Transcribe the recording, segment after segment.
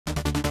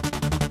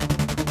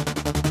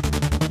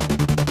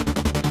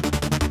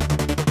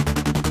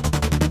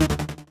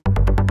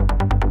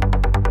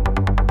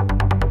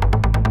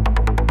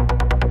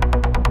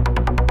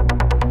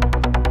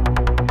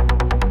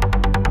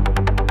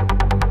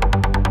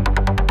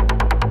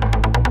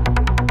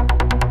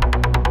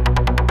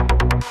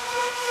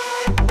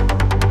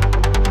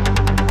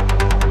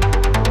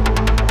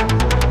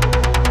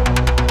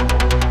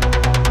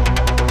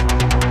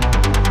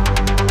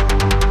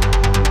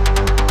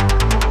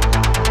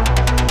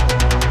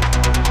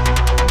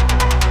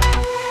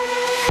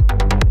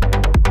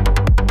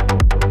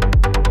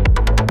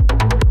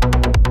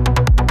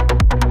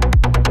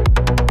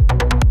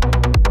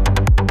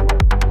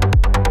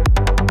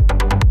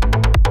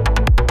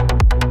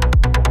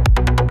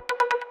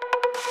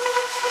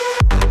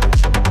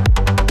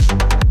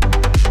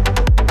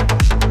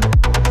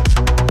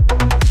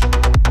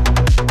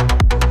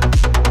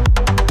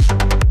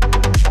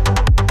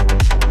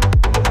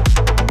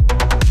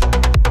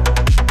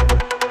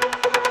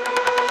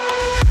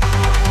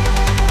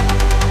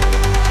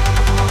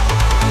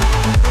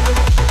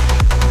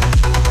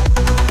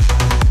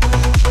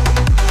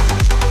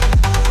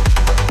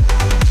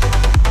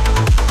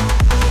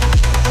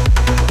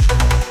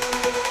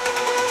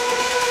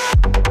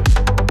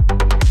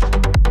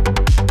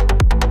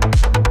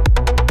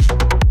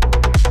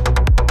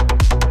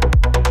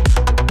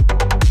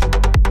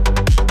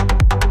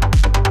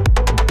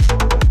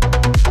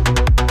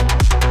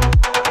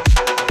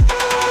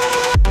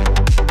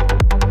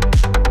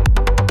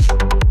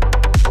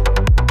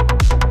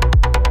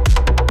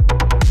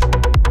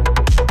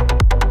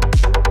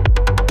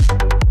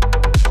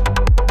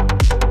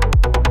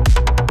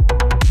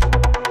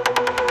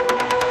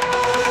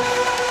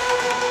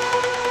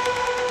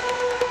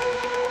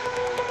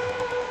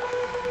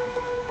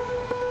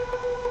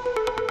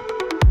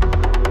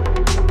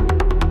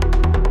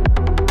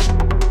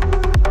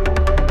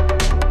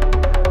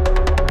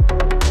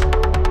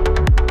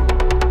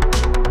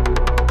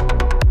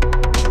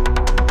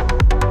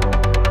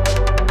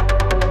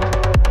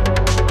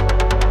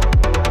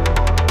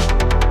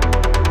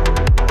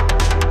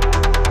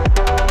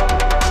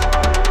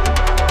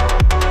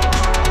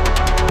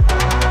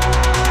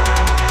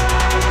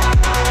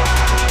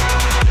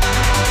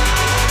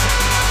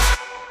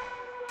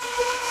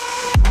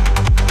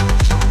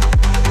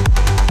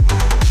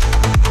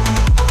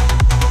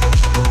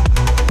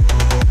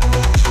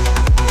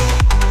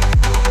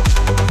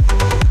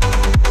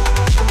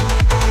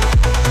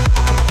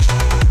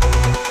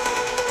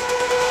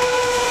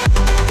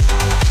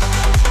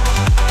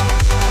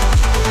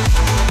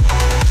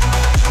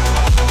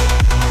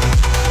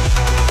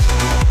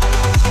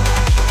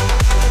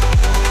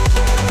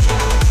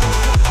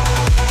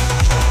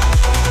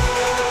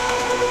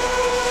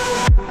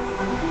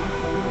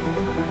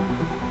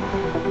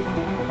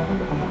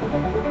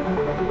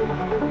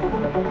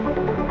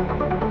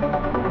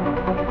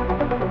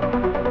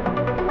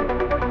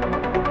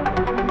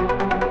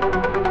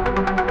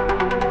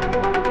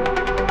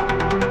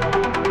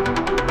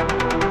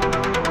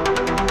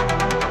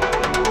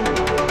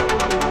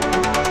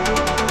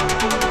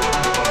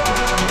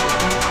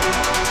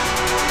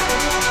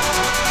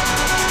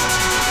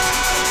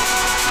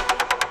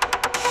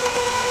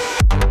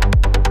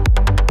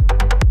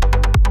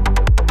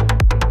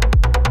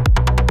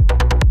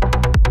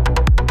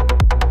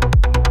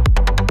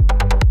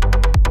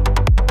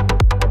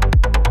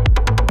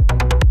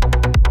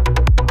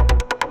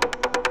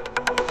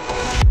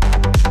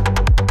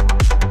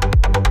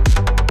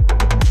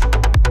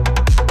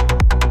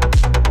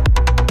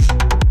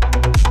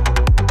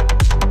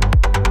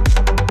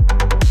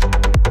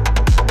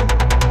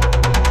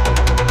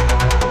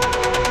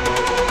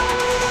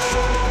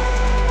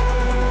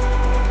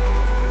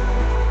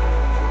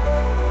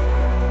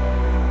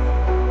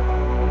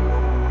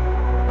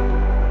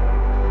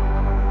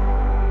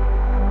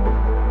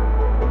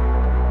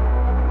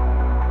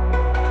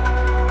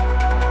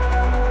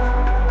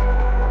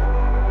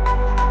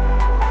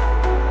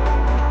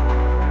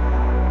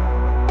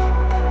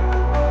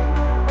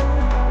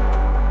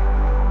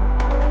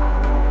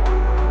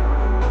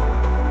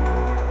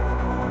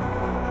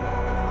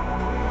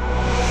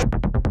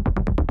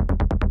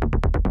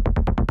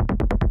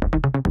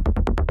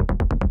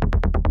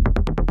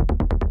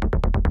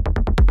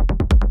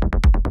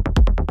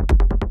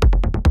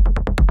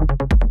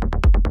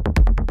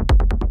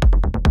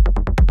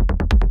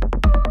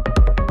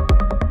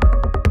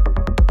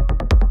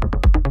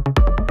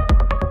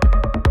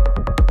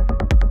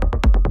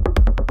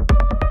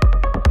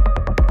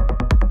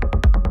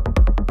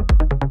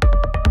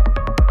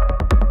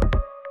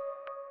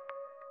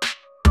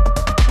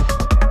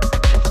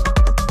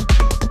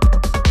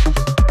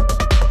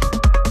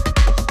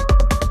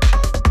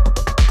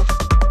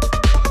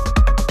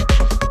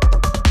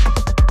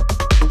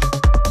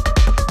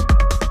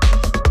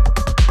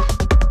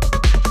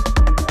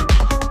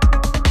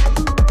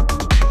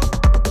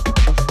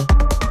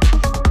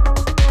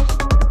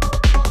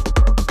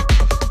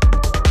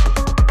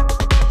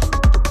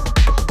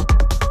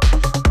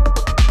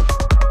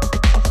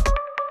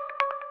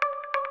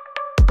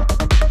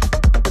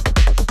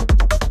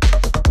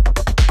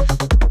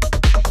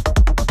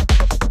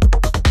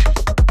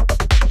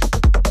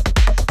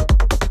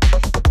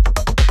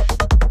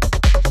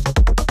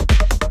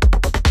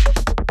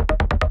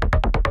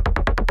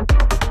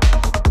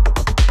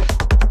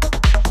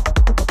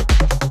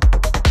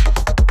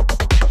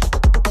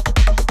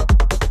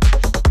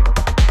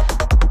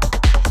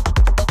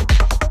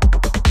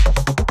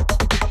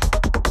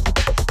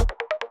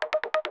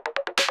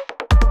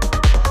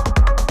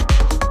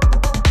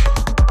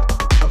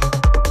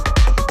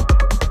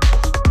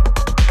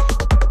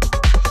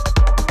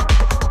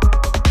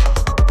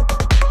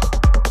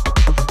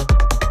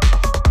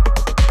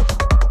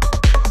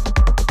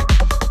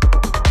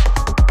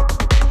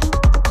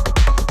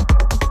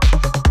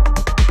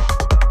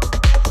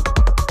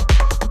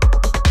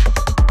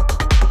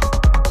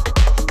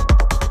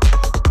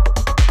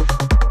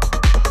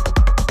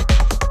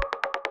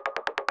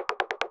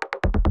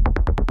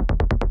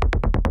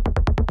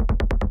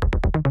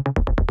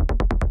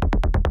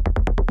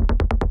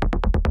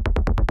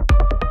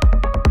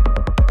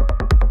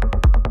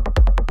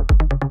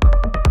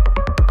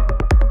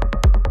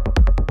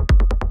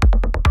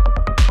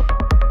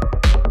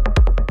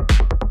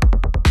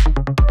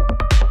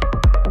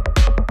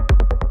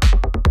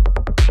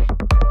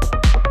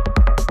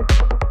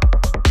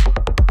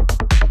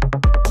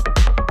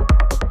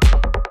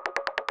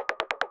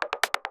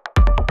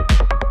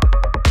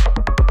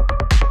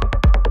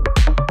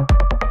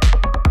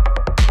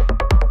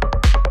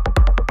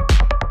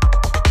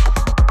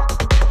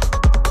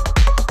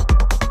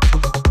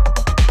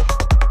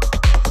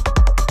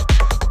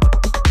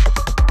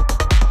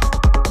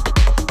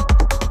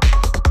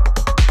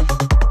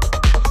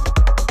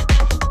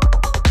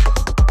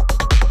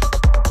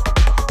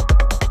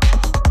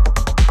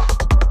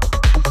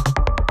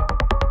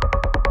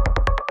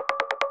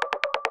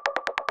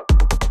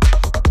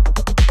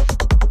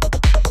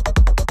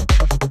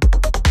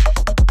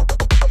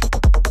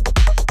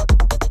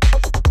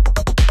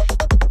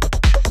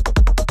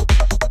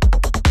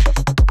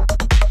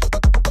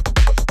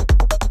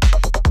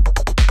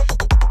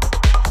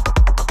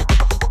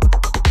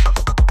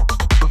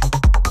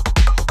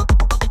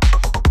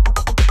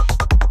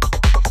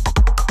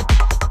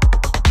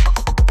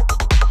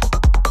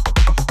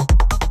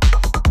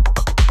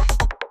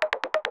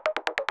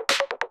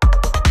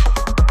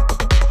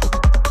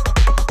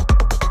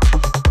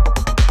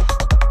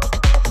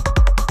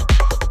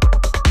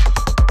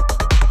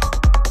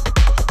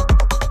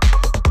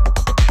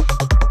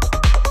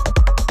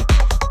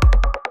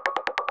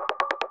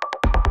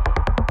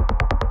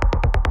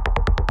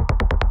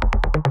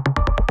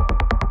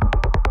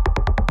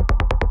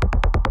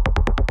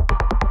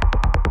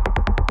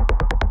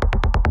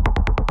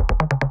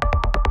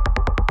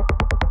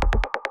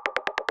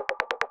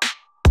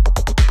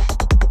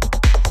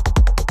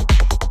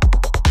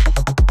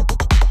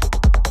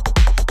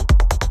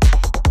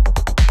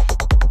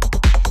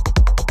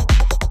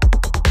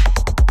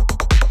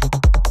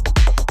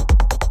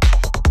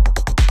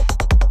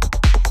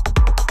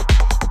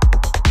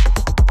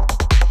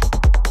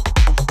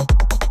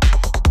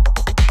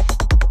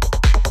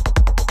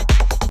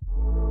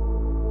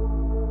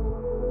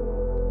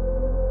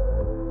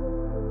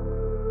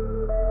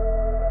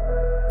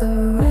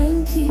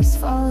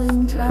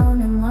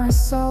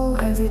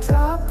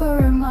drop a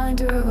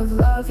reminder of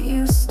love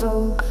you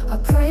stole. I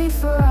prayed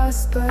for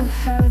us, but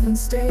heaven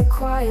stayed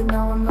quiet.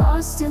 Now I'm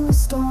lost in the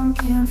storm,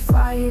 can't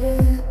fight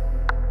it.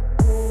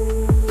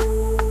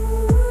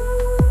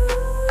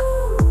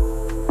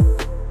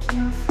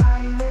 Can't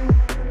fight it.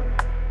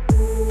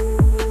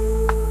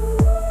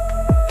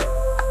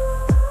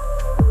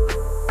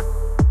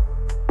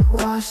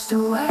 Washed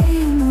away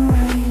in the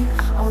rain,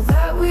 all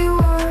that we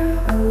were,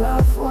 our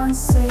loved ones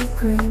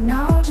sacred.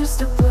 Now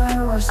just a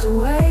blur, washed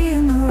away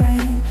in the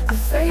rain. The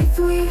faith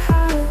we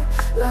had,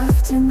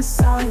 left in the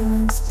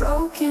silence,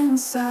 broken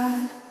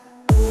inside.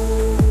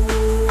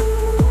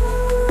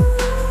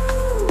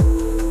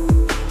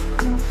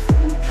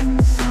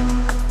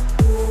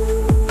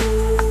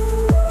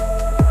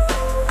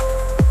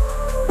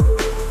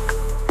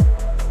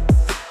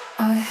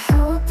 I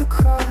held the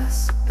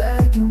cross,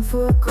 begging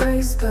for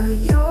grace, but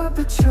your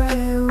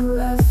betrayal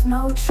left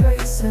no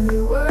trace.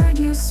 Every word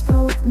you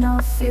spoke now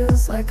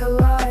feels like a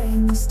lie.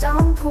 In this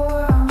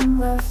downpour I'm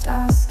left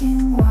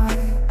asking why.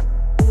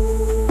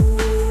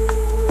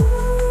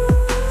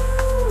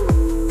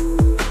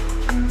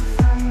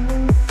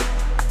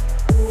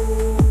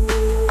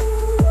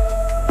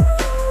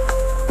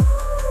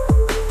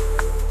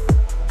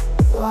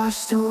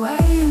 Washed away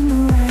in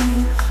the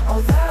rain,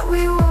 all that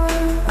we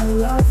were, our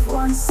loved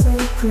ones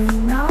sacred.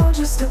 Now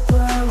just a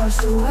blur,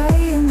 washed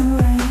away in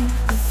the rain.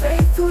 The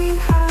faith we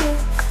had,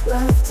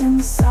 left in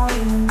the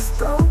silence,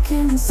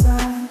 broken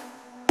inside.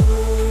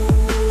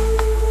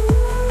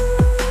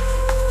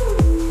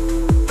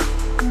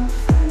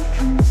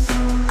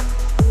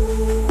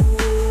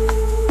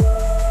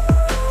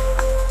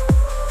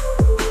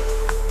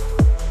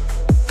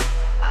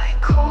 I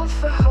called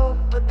for hope,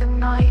 but the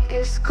night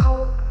is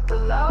cold. The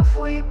love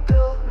we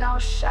built now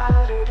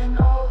shattered and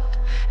old.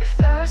 If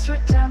there's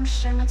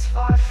redemption, it's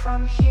far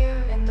from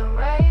here. In the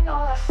rain,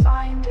 all I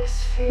find is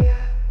fear.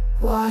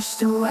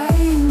 Washed away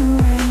in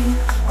the rain,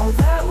 all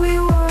that we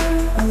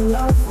were, our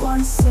loved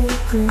ones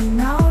sacred.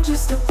 Now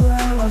just a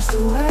blur, washed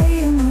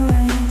away in the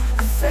rain.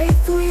 The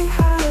faith we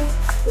had,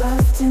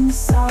 left in the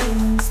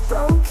silence,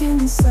 broken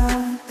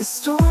inside. The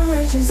storm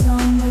rages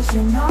on, but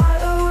you're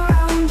not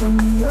around.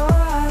 Only your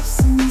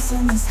absence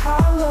and this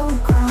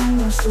hallowed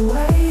ground. Washed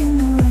away in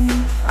the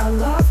rain, our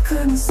love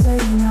couldn't stay.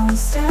 Now I'm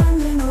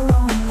standing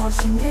alone,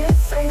 watching it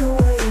fade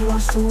away.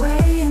 Washed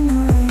away in the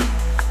rain,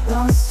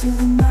 lost to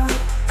the night.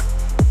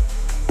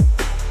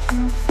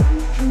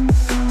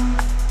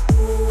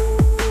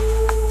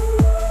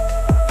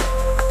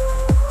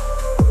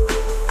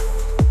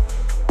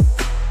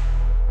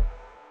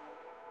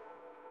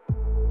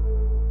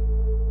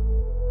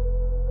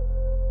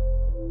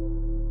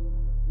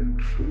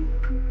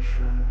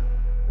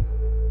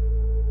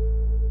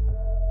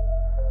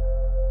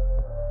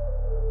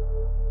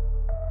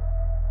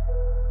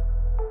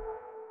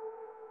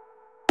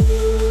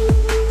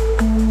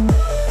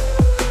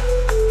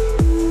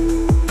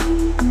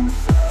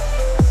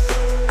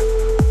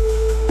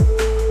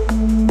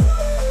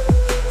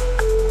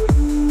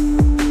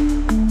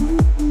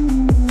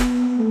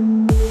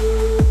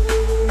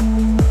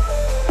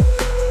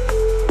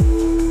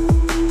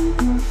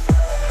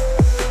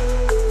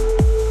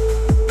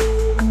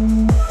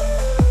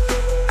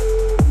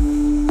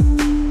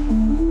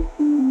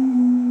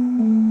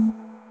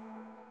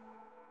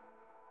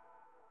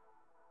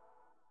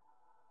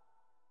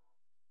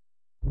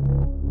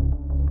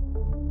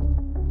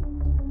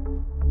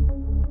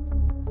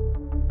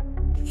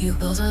 You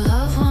built a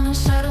love on in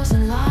shadows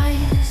and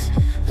lies,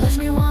 left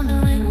me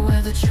wondering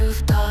where the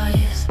truth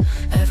dies.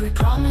 Every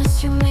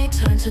promise you made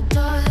turned to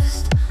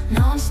dust.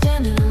 Now I'm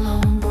standing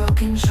alone,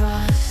 broken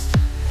trust.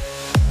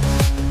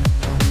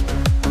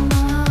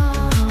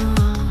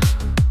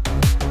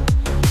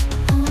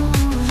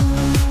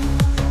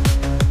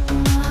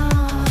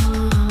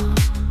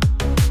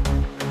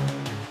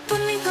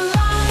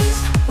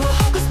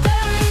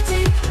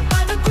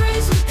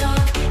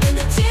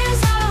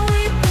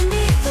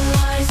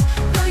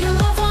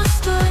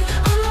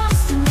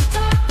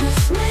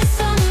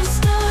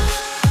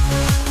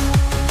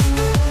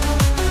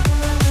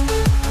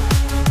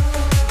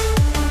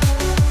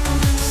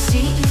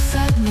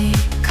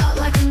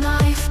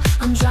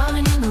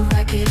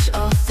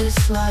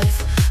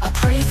 Life. I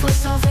prayed for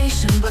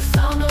salvation, but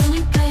found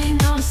only pain.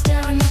 Now I'm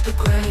staring at the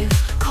grave,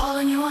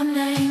 calling your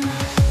name.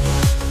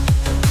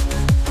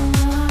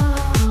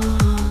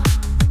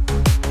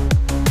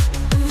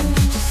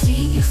 To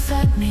see you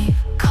fed me,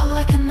 cut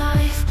like a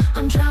knife.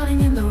 I'm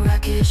drowning in the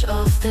wreckage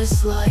of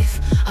this life.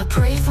 I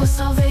prayed for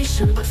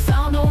salvation, but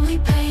found only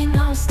pain.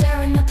 Now I'm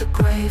staring at the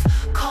grave,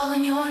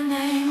 calling your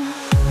name.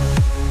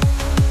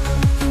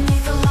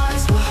 Beneath the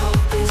lies where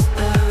hope is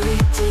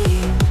buried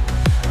deep,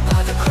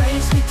 by the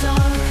graves we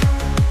dug,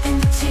 in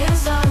the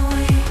tears I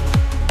weep.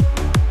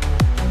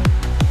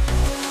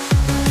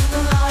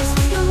 The lies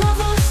where your love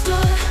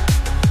understood,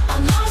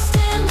 I'm lost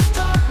in the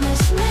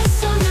darkness,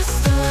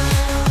 misunderstood.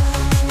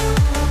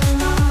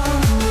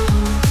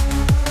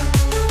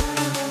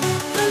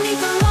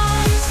 Beneath the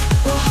lies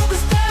where hope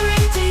is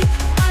buried deep,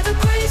 by the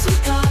graves we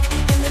dug,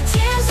 in the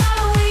tears I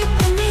weep.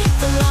 Beneath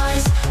the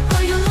lies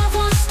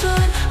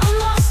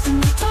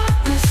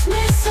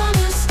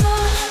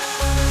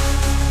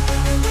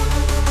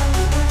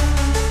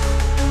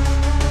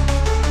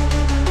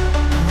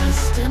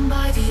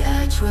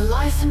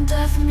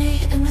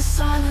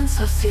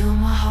feel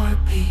my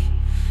heartbeat.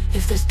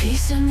 If there's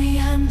peace in the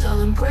end,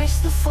 I'll embrace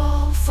the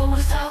fall. For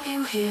without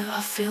you here,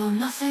 I feel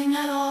nothing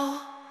at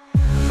all.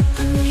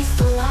 Beneath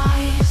the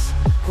lies,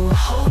 where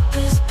hope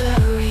is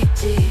buried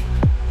deep,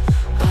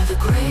 by the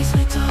graves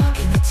we dug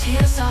and the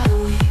tears I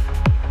weep.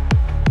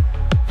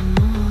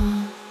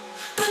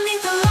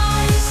 Beneath the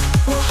lies,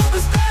 where hope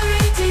is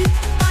buried deep,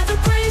 by the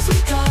graves we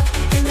dug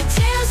and the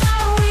tears I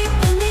weep.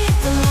 Beneath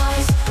the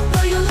lies,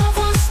 where your love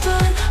once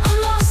stood, I'm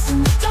lost in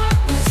the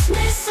darkness,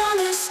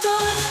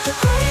 misunderstood. The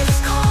grave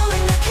is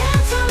calling, I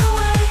can't turn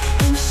away.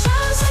 In the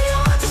shadows of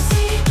your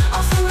deceit,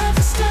 I'll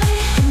forever stay.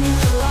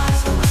 Beneath the lies,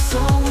 where my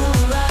soul will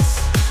rest.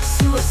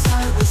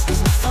 Suicide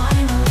whispers my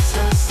final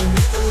test.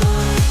 Beneath the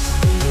lies,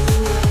 fade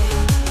away.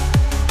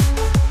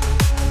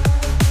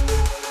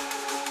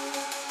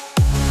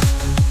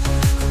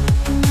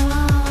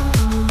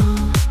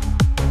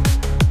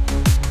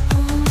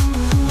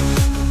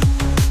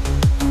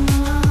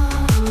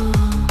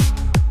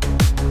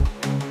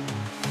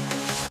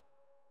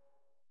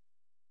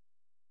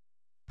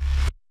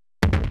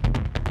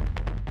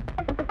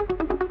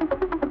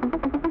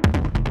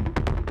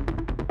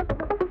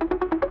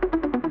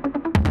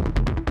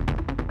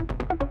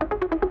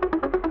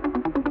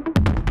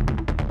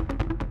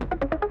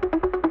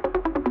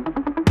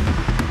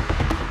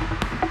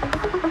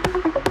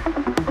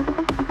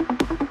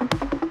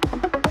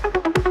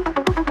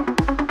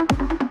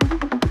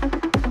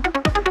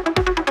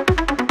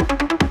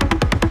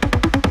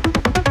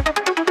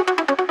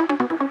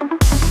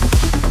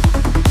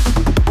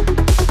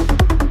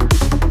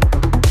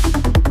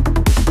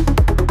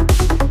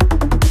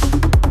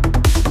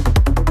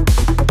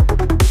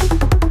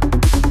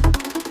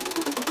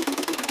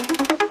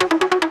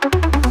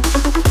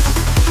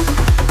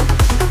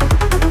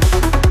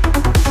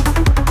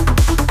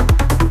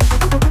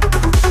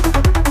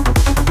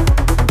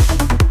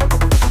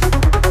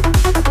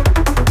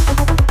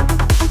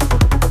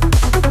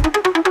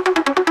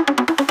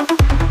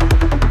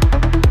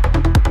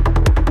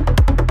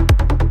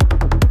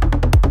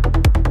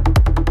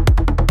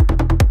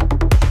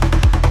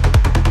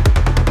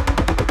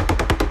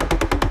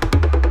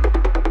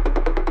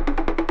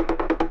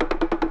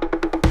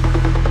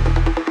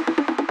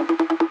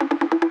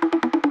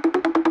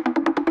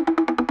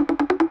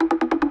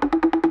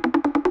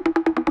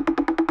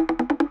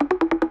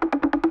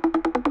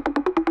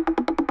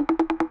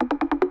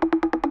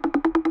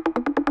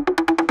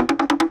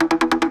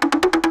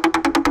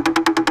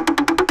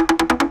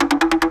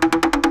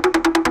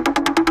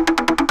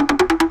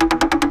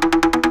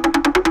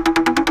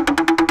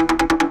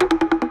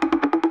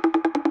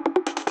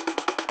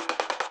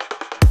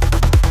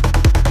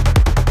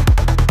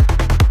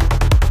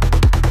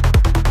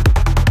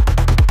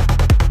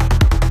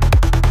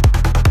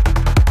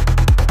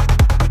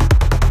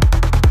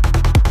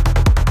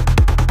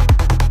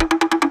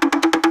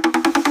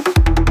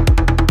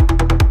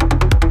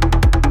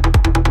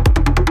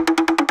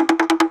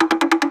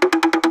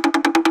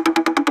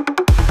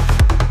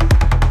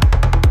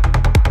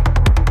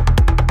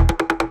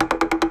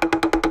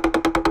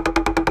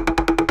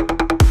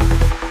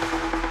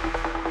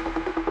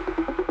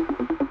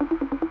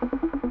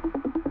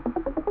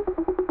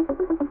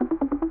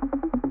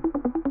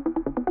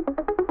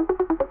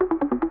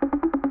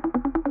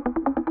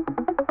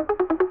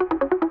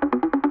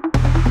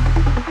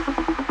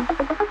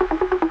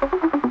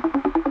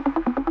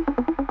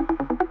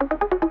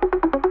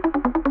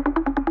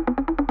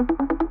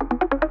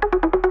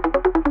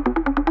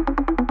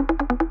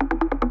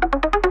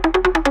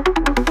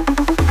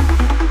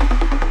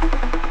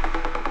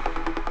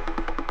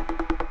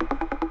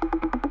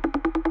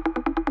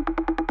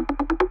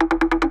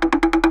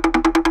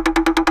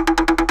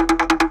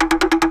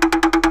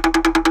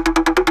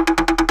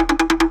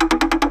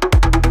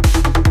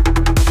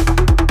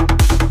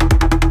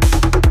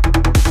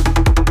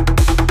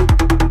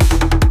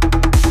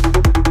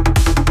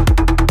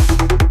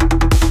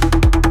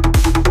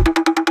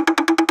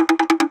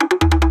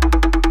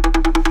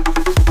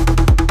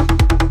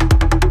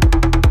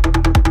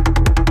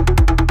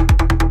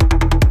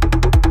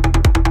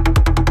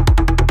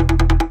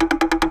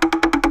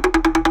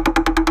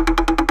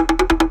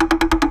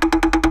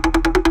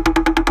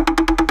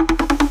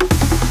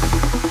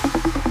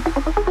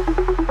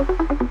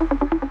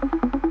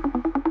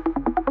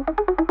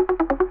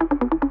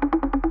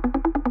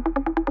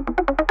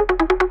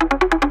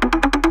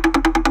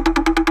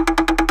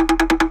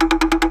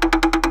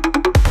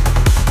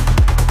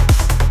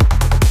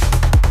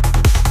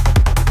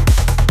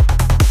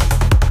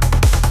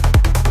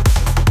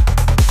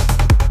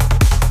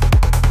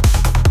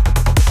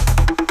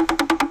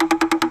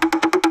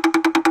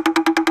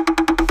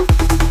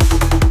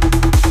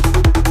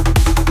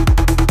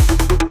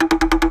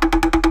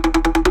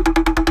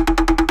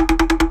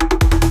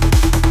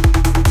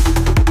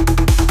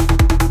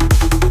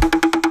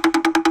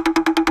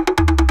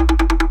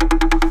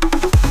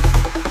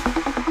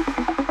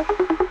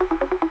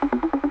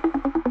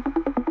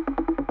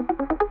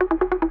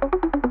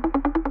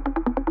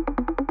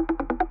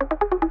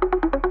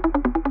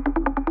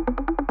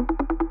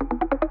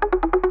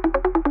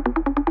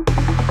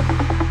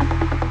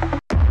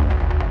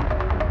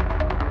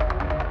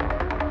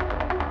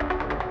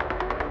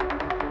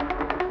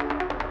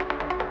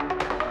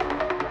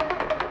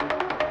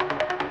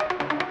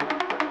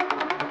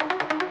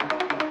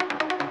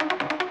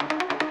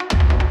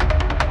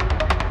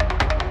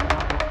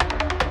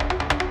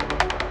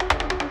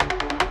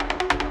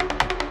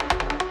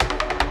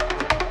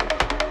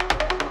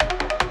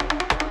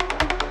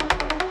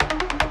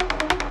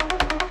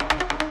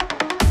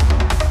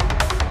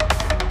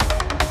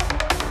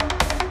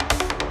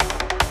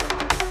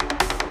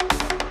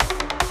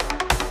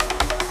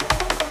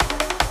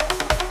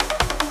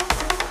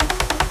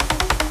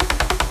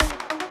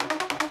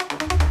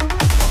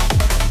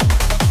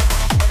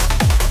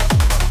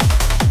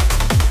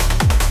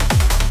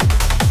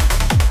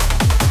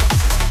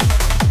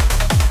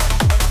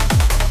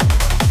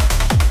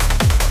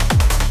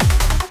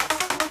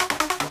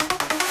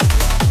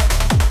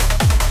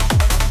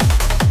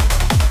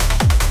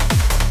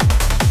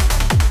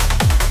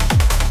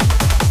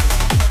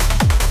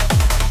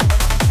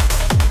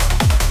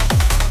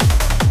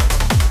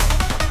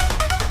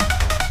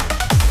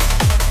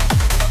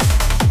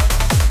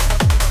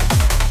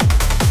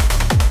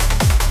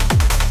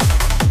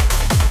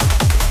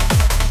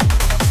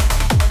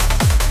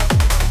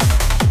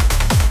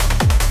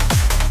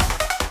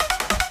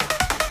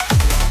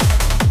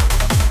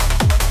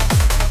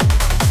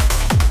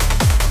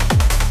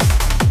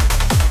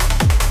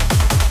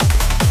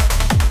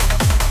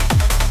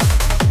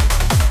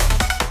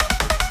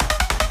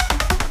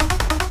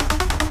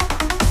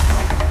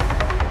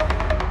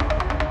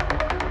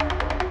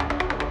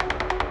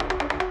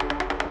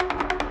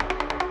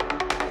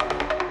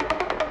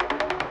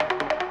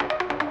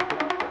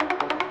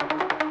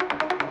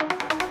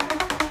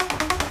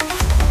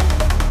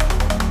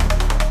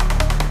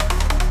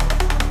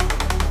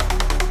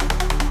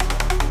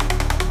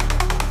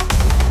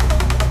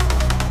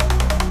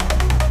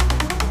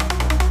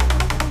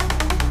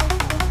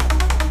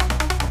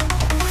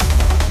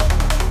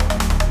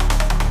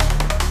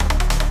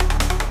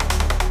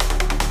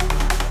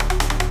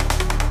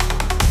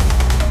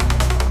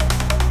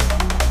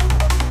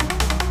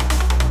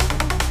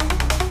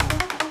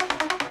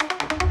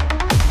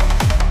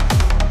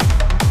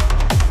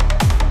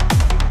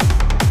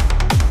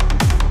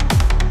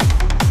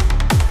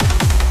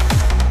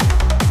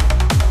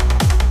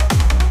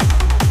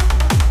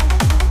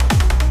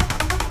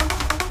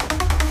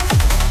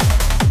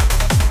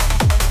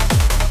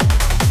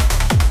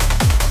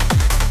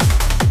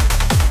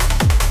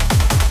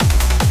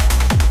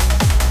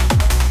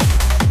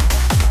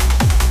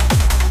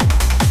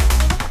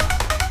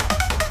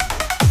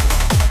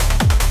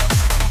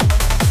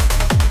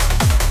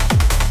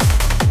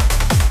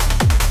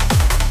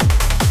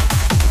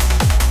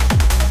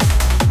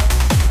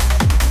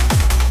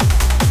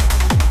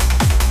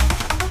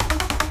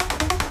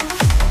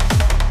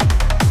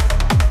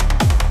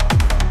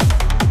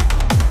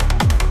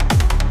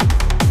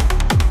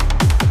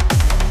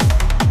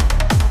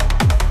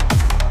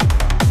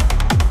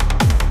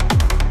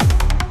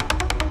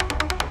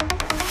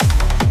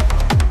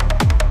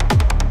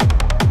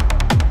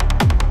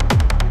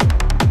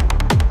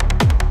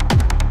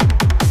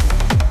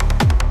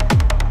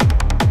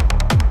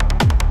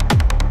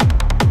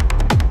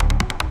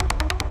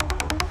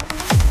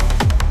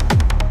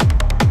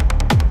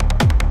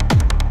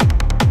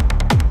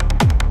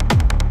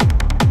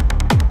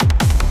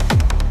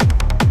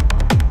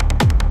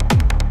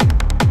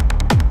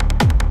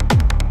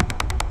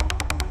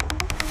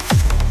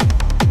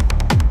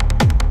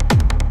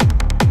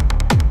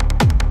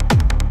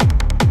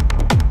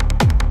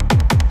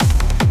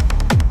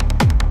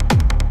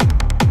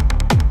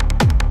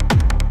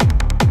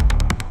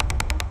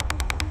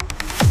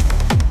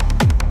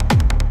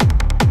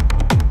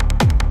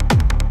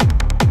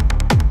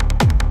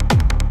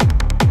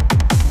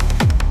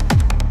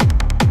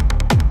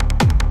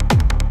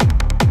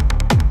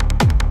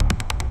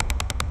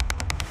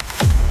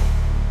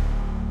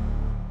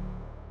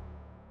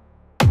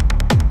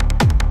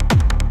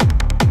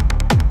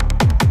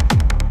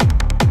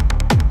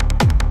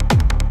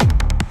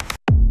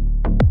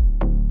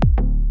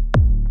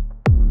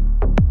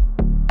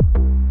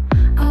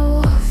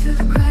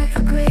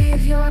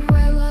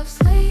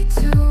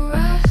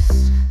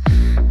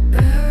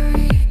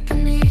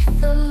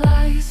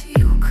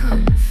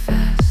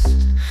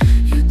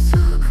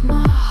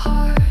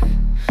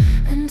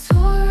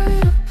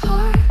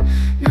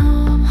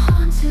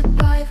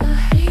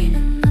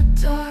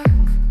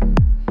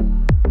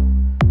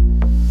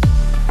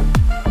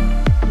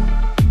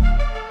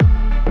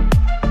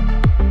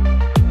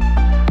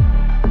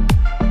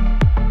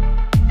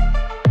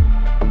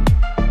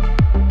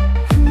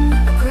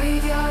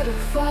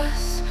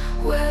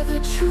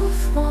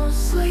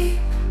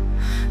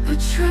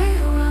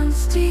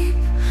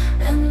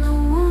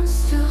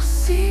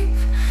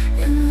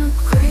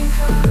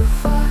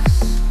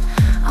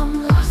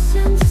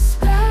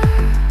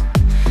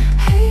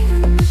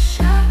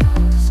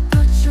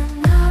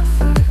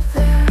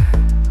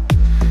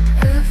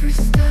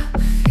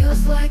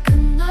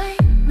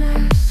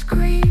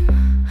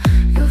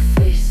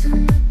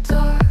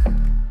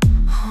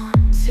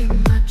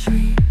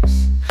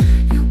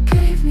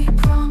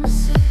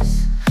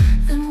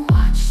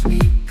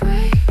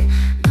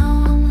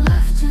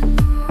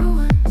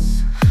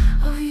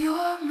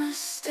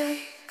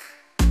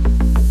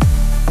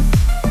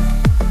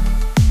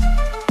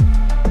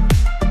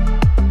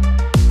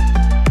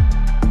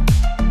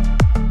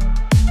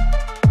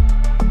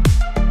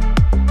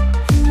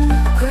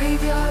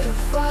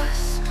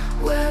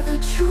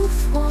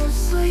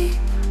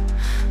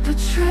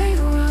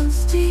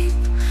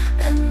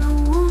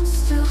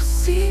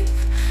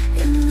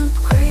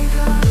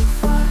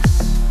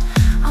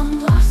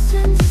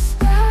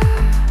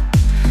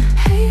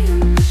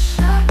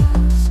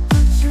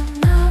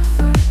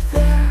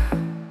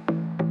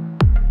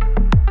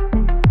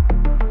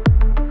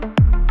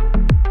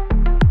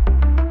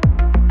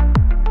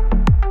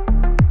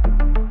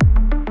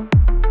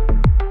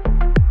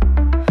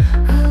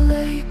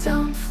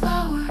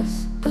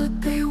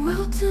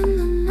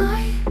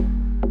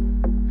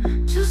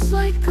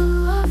 like the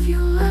love you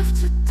left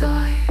to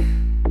die.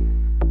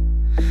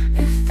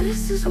 If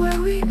this is where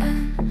we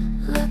end,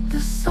 let the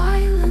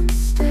silence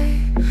stay.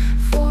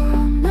 For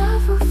I'll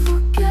never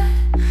forget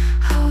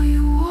how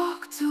you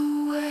walked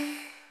away.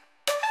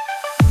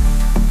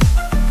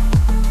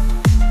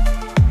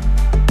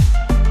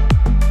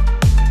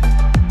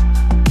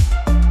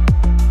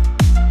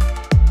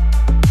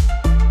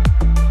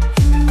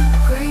 In the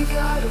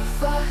graveyard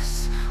of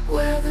us,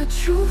 where the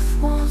truth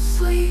won't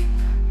sleep,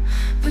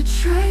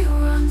 betrayal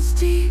runs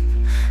deep,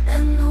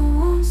 and the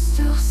wounds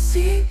still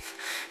seep.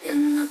 In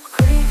the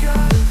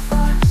graveyard of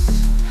us,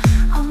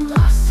 I'm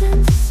lost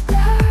in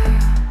despair,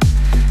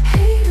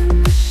 hate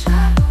in the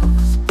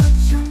shadows, but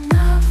you're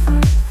never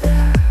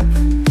there.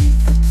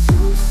 Beneath the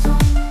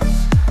tombstones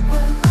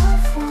where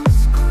love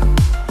once grew,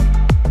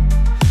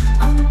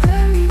 I'm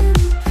buried in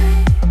the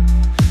pain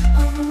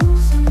of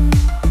losing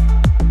you.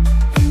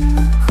 In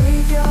the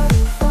graveyard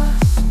of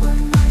us, where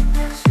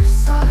nightmares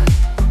reside,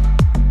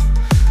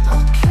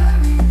 I'll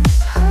carry this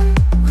hurt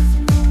with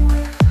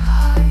nowhere to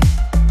hide.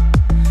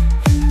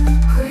 In the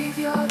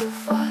graveyard of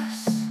us,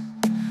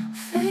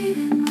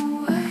 fading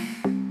away.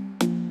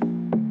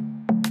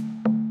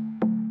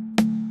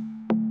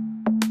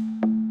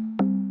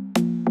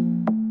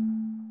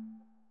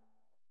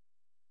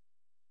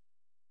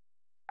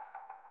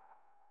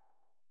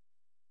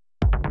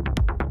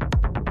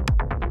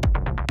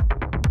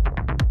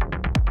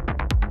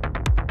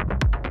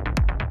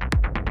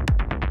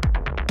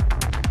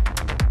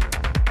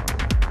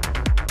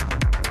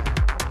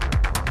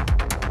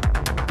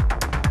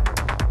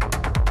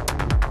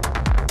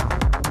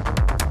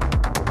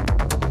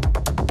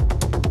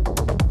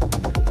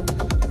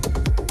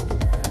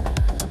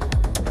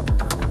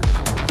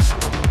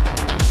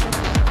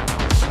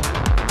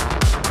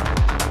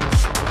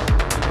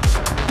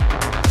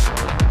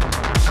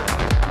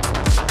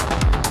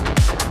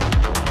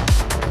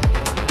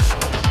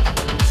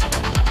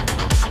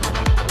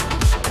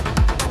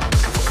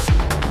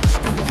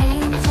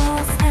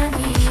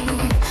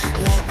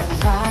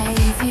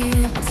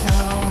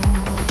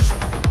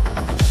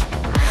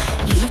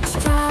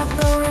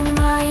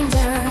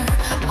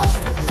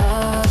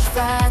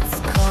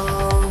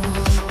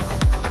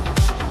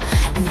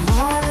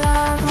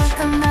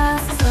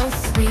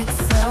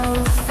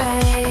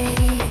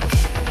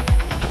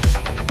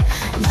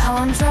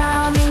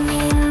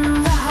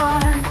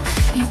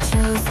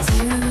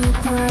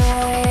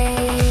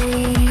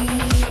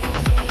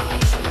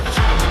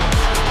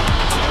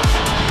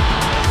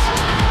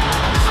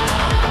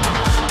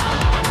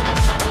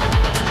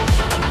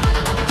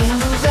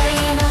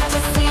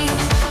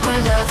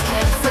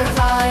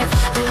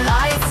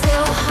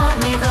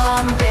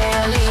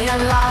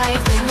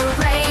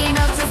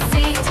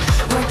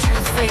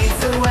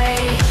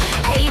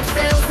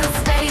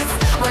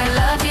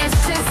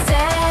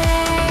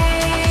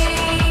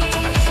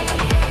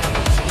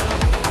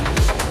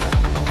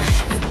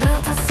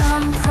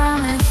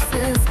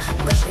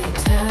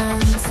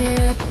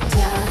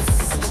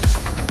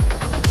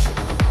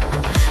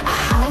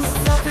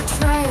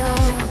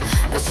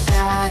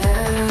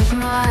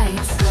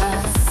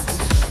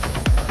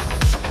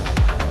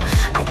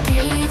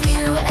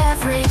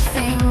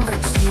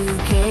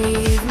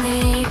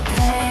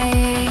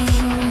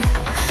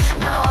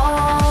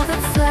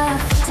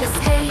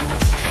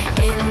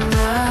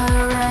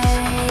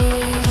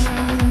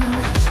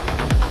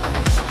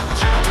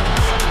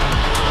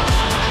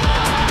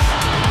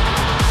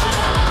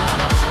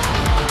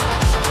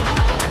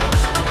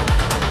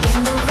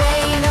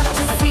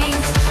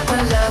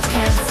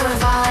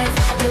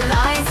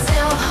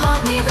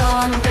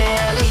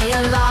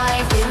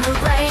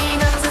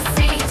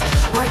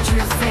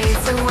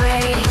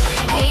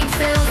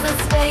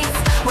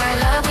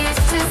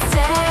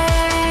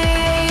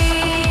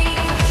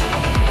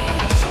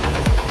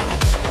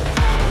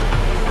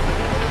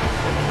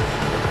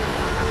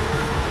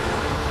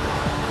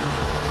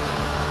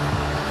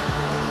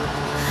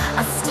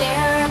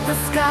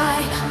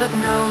 But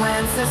no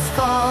answers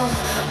fall,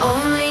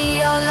 only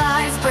your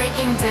lies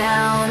breaking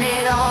down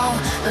it all.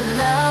 The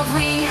love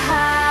we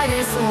had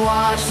is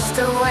washed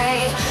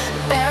away,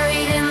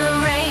 buried in the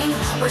rain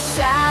where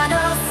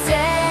shadows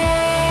stay.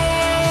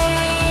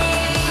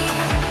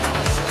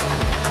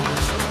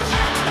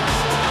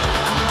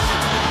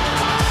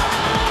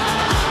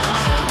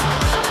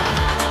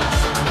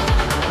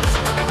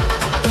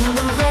 In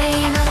the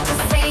rain of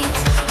defeat,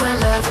 where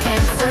love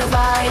can't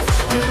survive,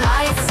 your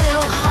lies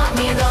still haunt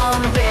me though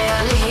I'm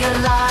barely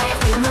alive.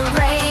 In the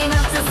rain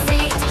of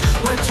defeat,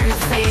 where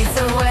truth fades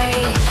away,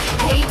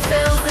 hate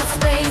fills the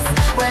space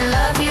where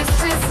love used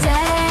to stay.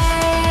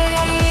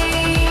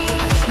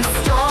 The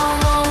storm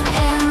won't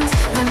end,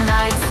 the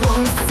nights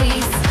won't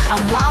cease.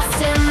 I'm lost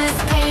in this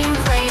pain,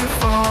 praying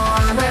for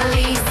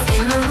release.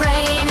 In the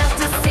rain of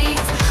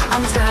deceit,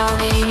 I'm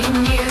drowning in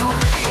you.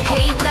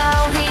 Hate now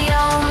the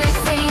only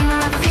thing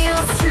that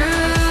feels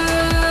true.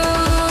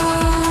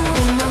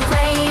 In the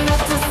rain of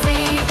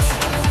deceit,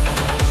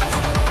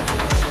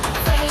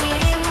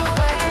 fading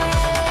away.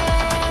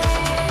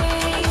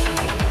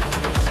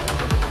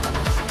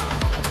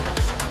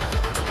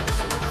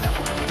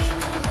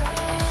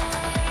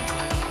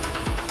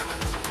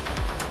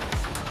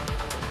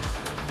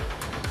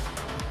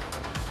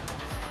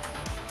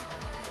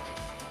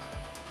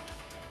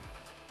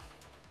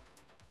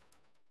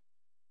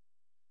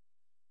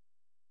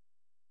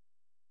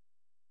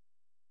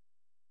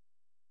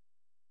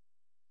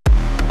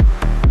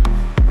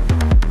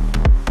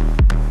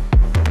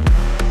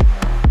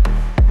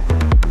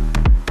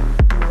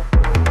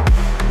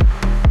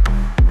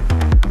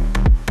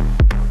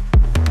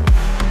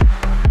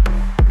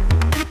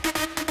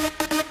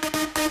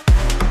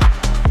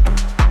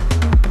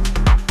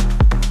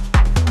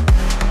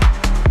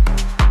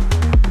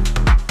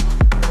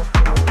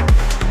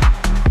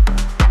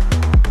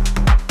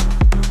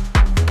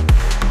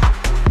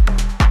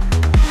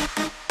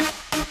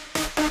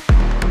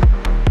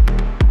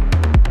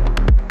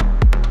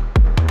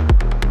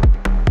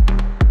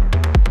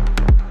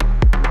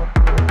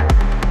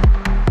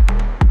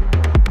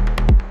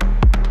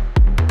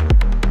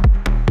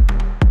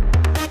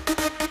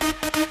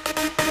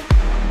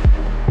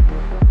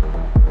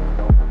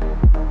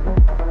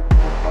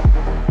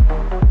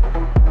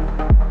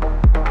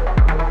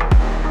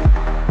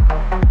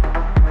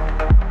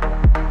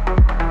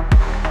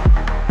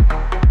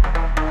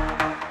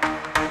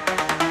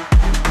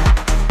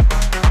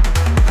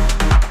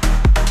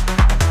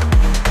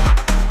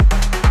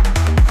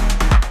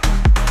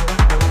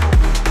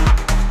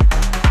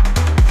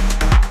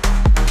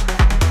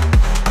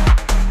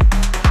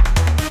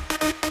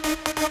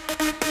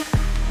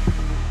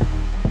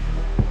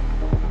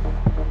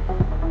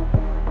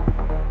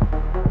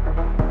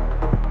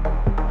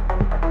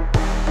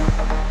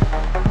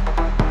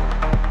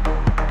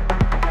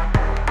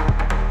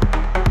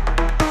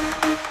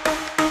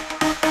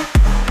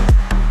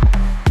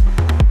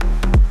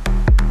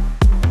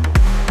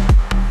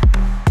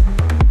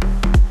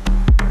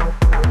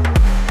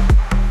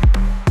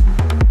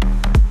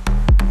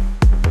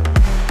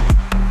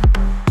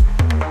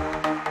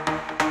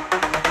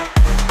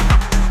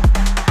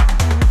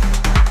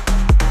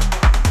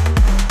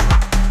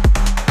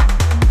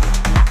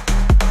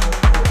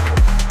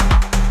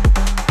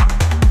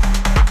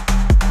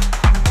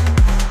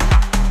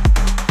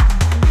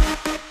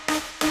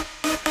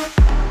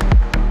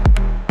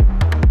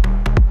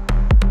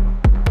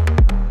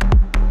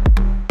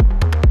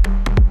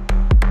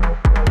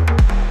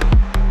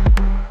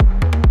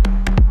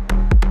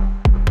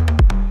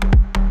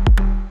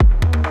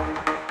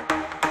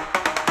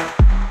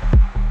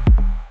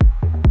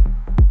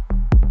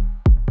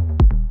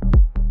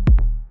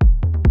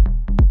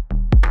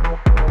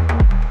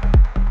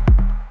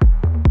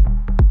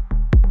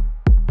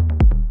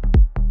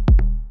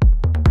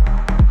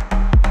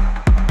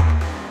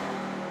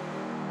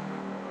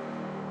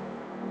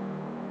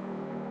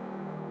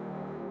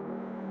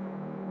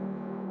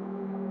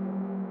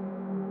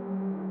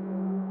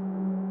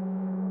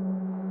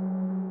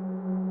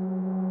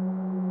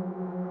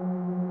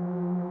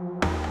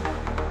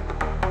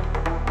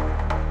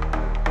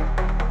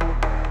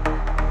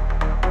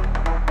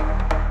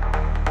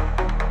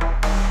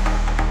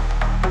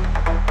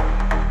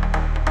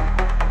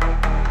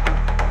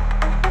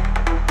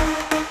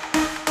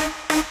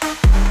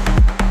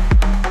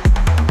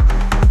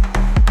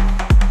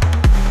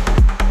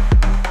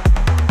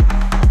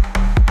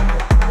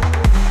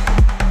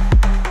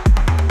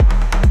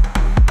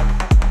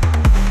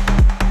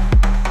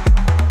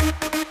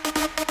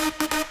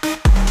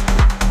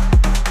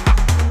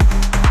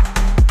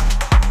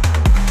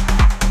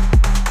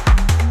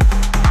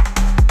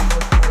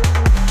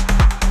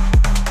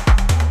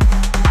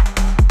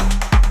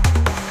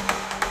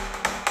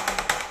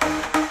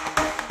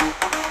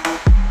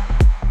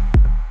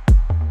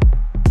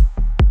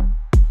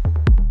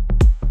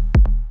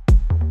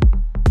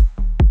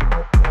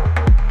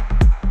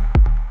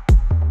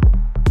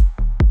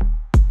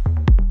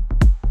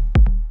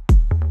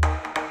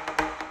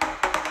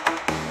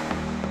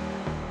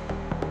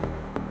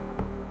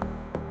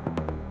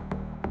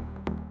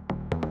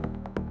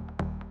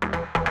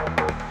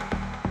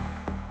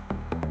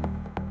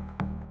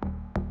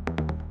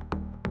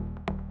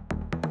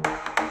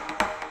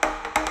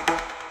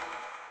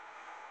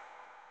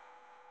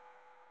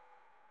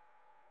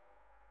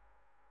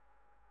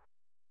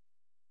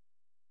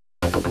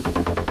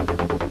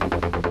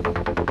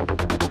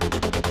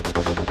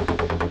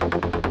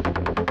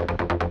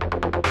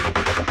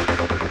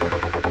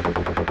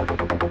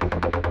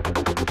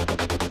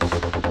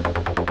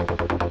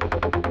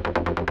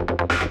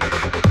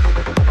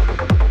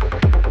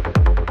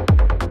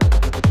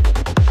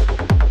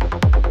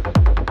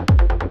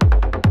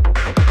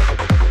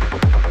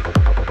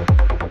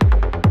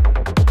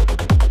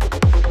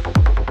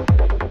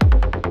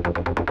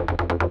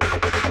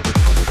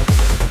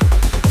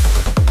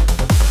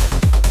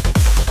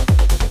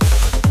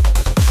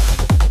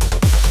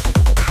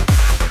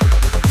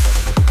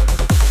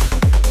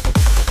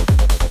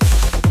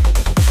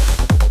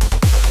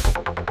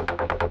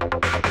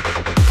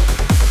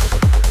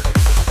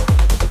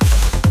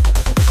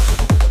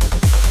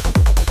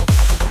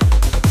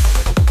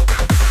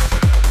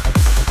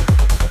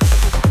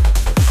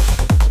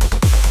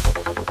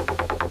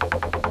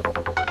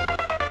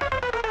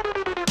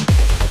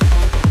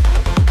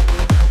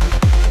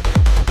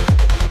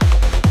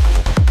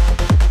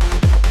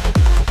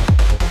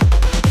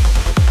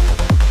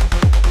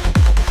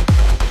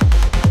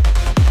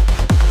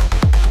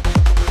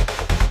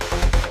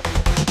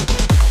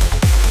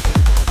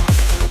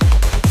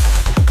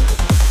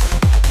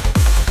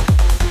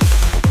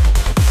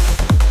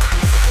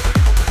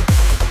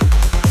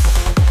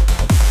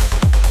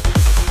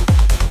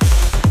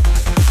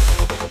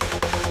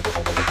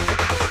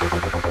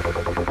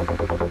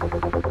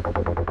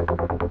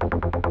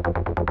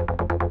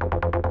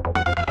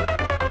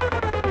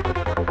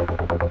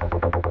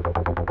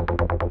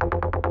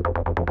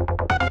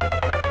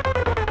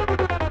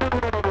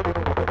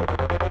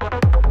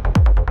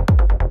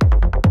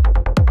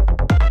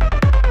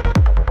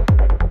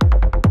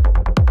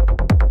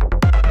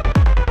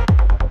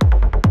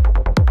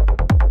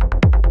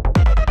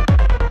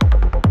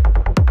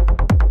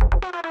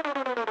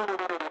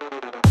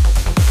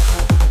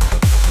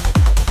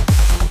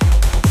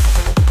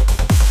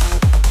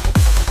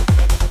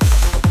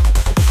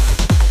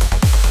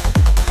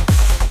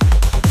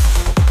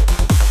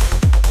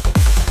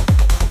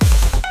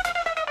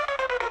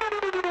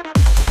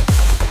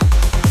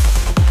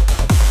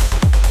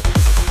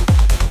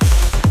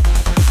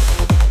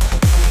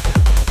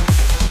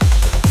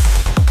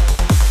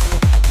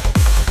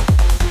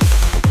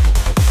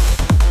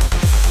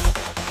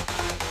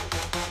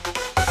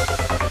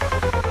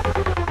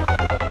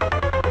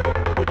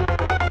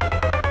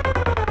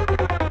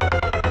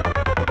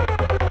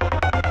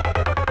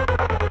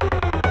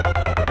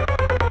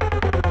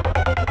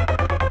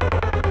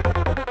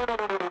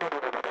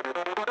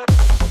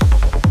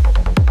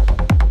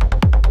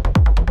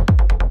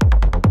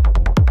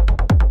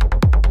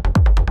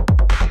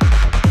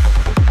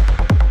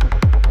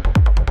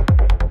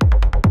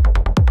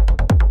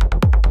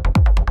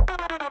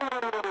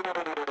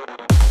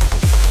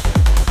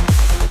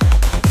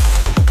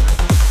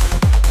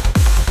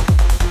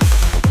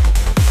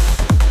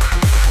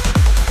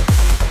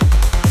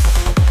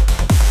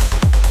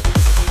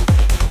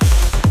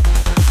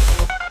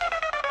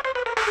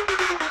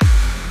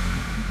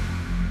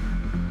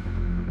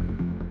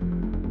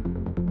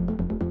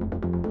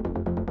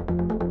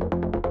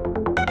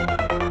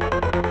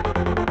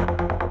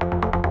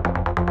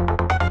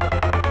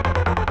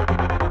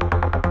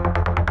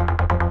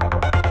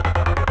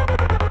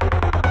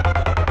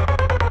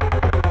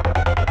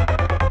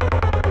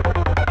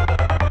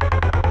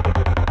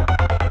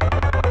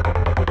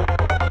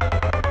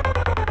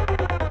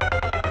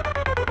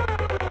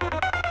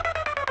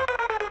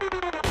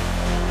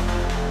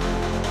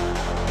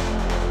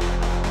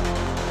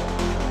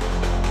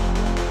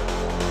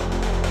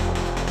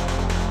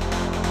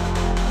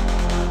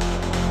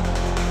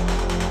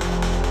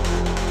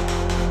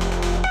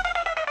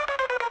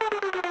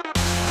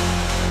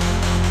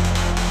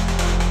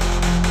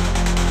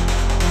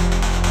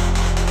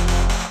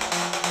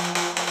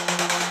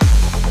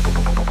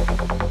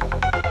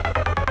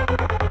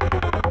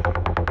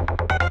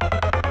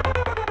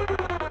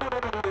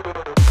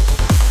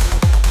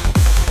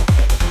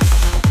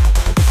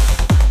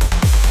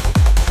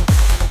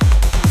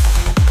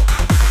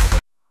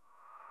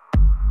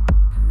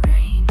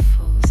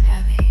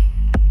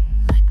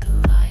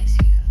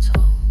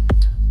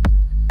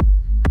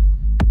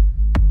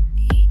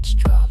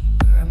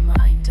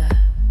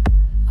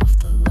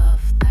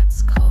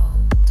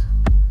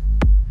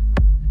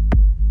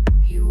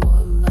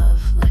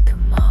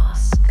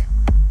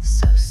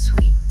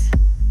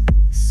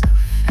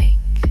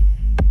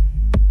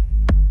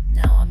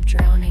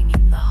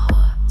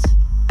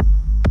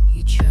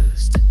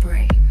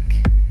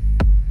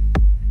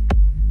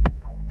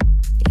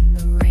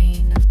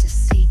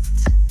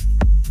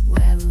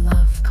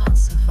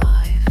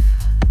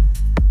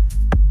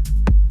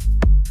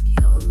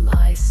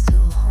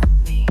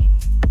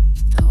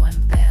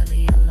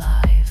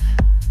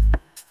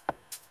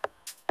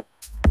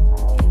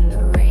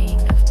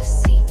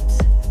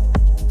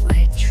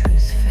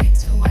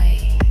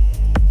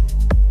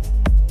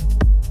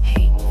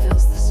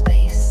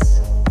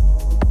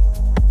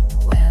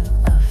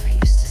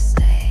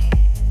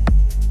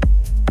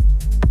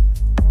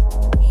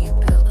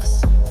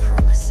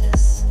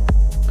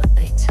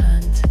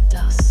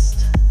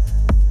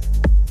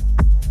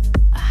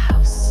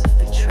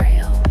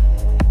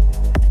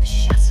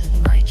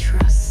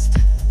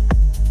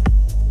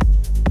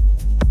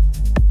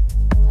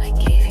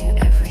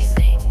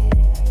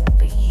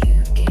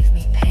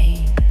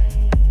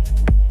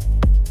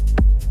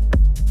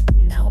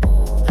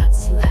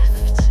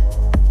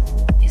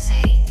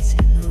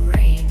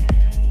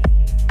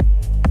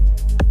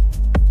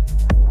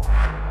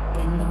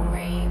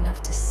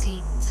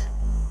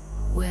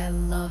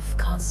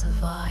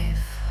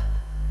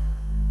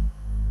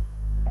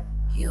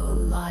 Your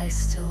lies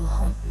still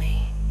haunt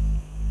me,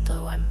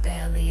 though I'm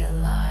barely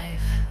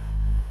alive.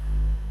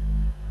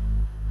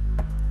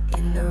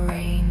 In the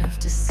rain of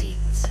deceit,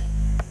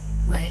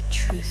 where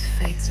truth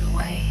fades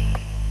away,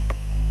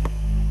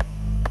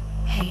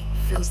 hate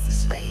fills the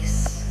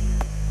space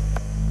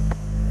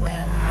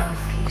where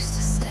love used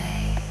to stay.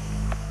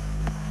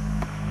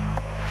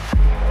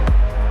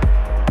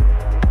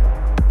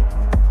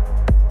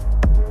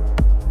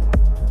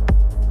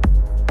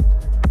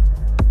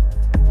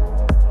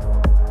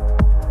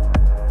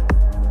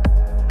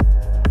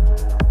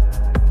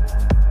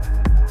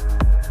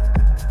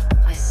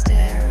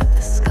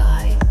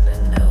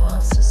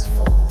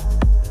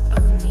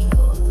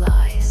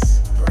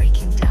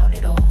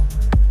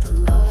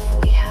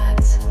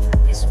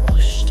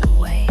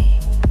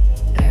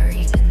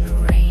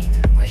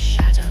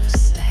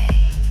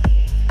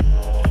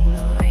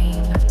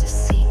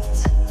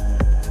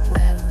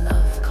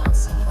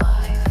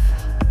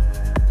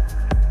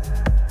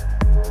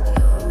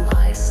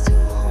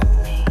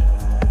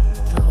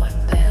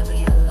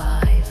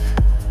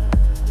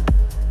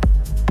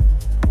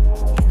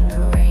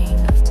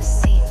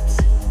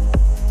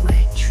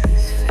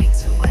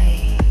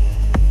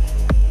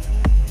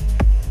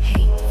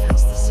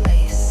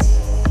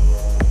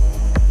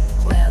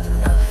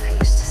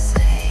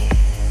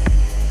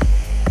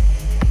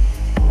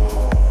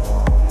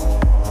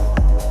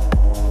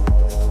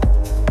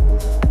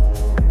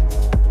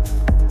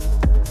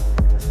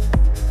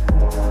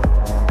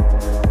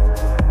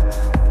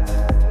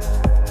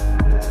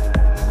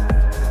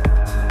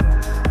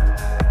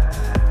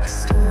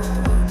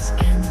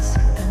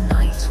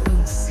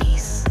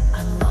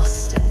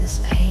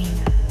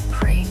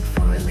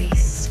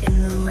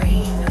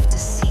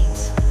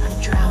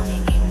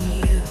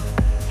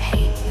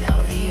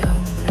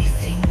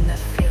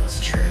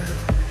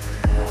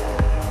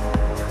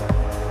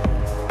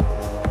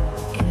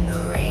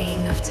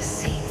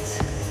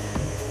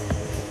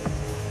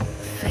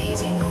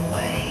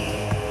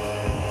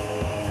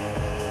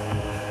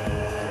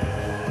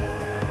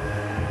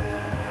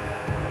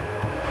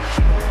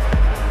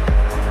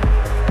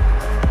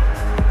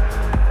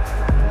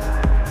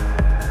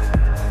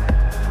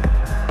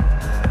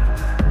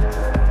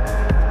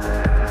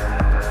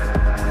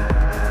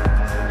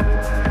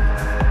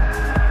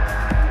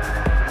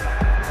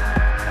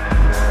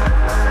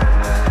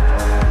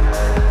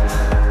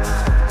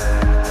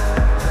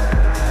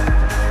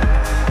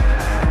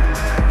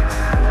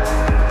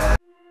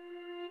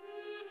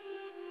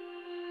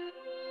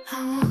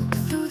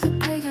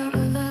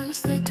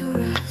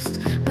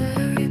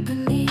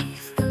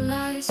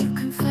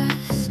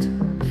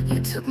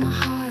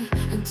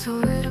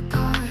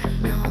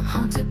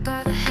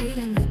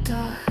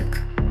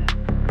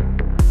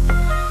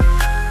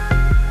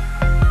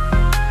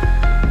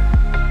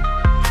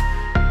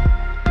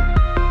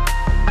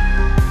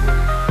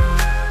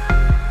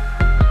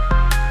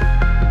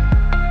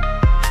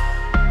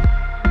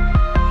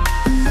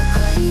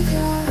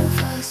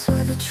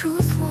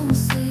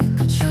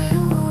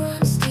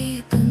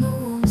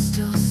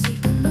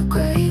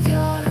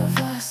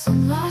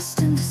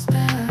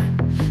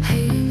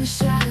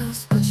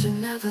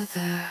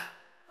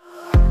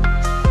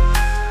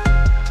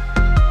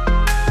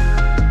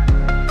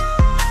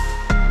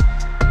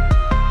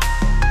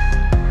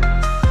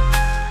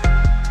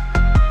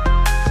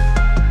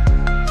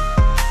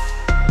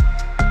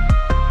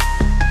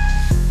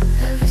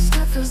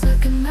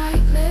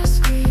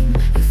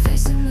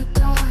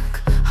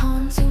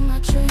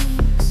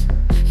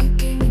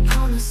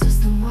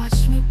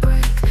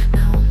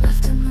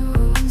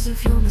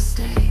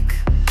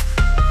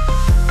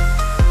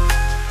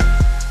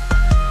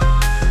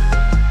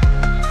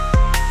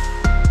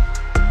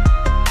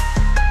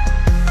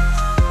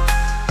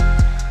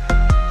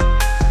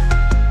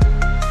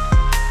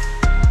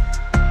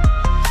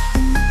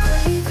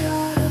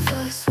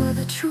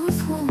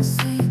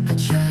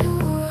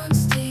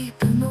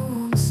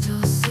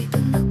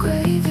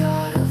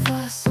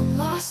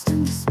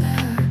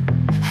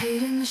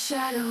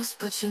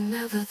 But you're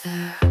never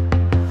there.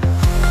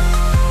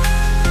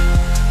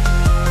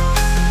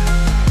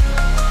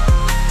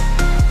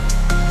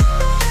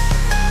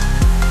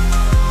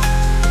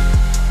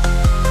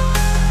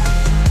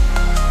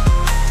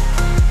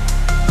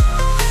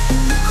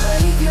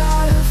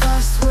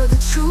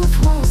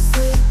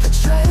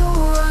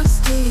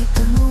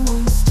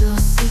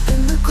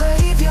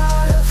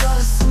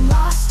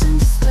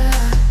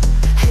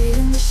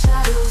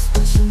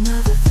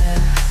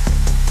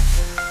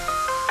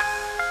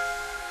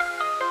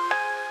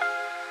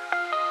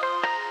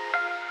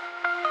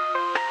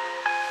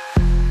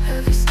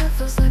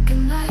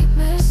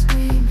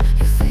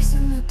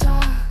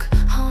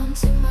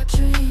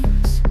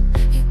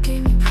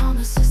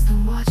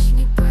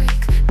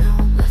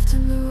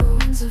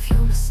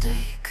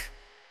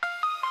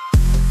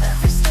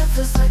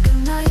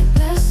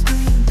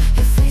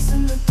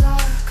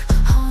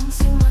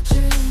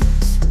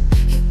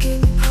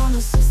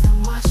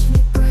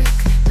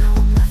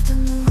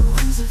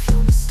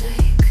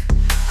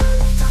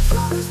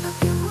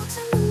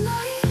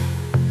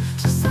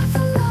 Just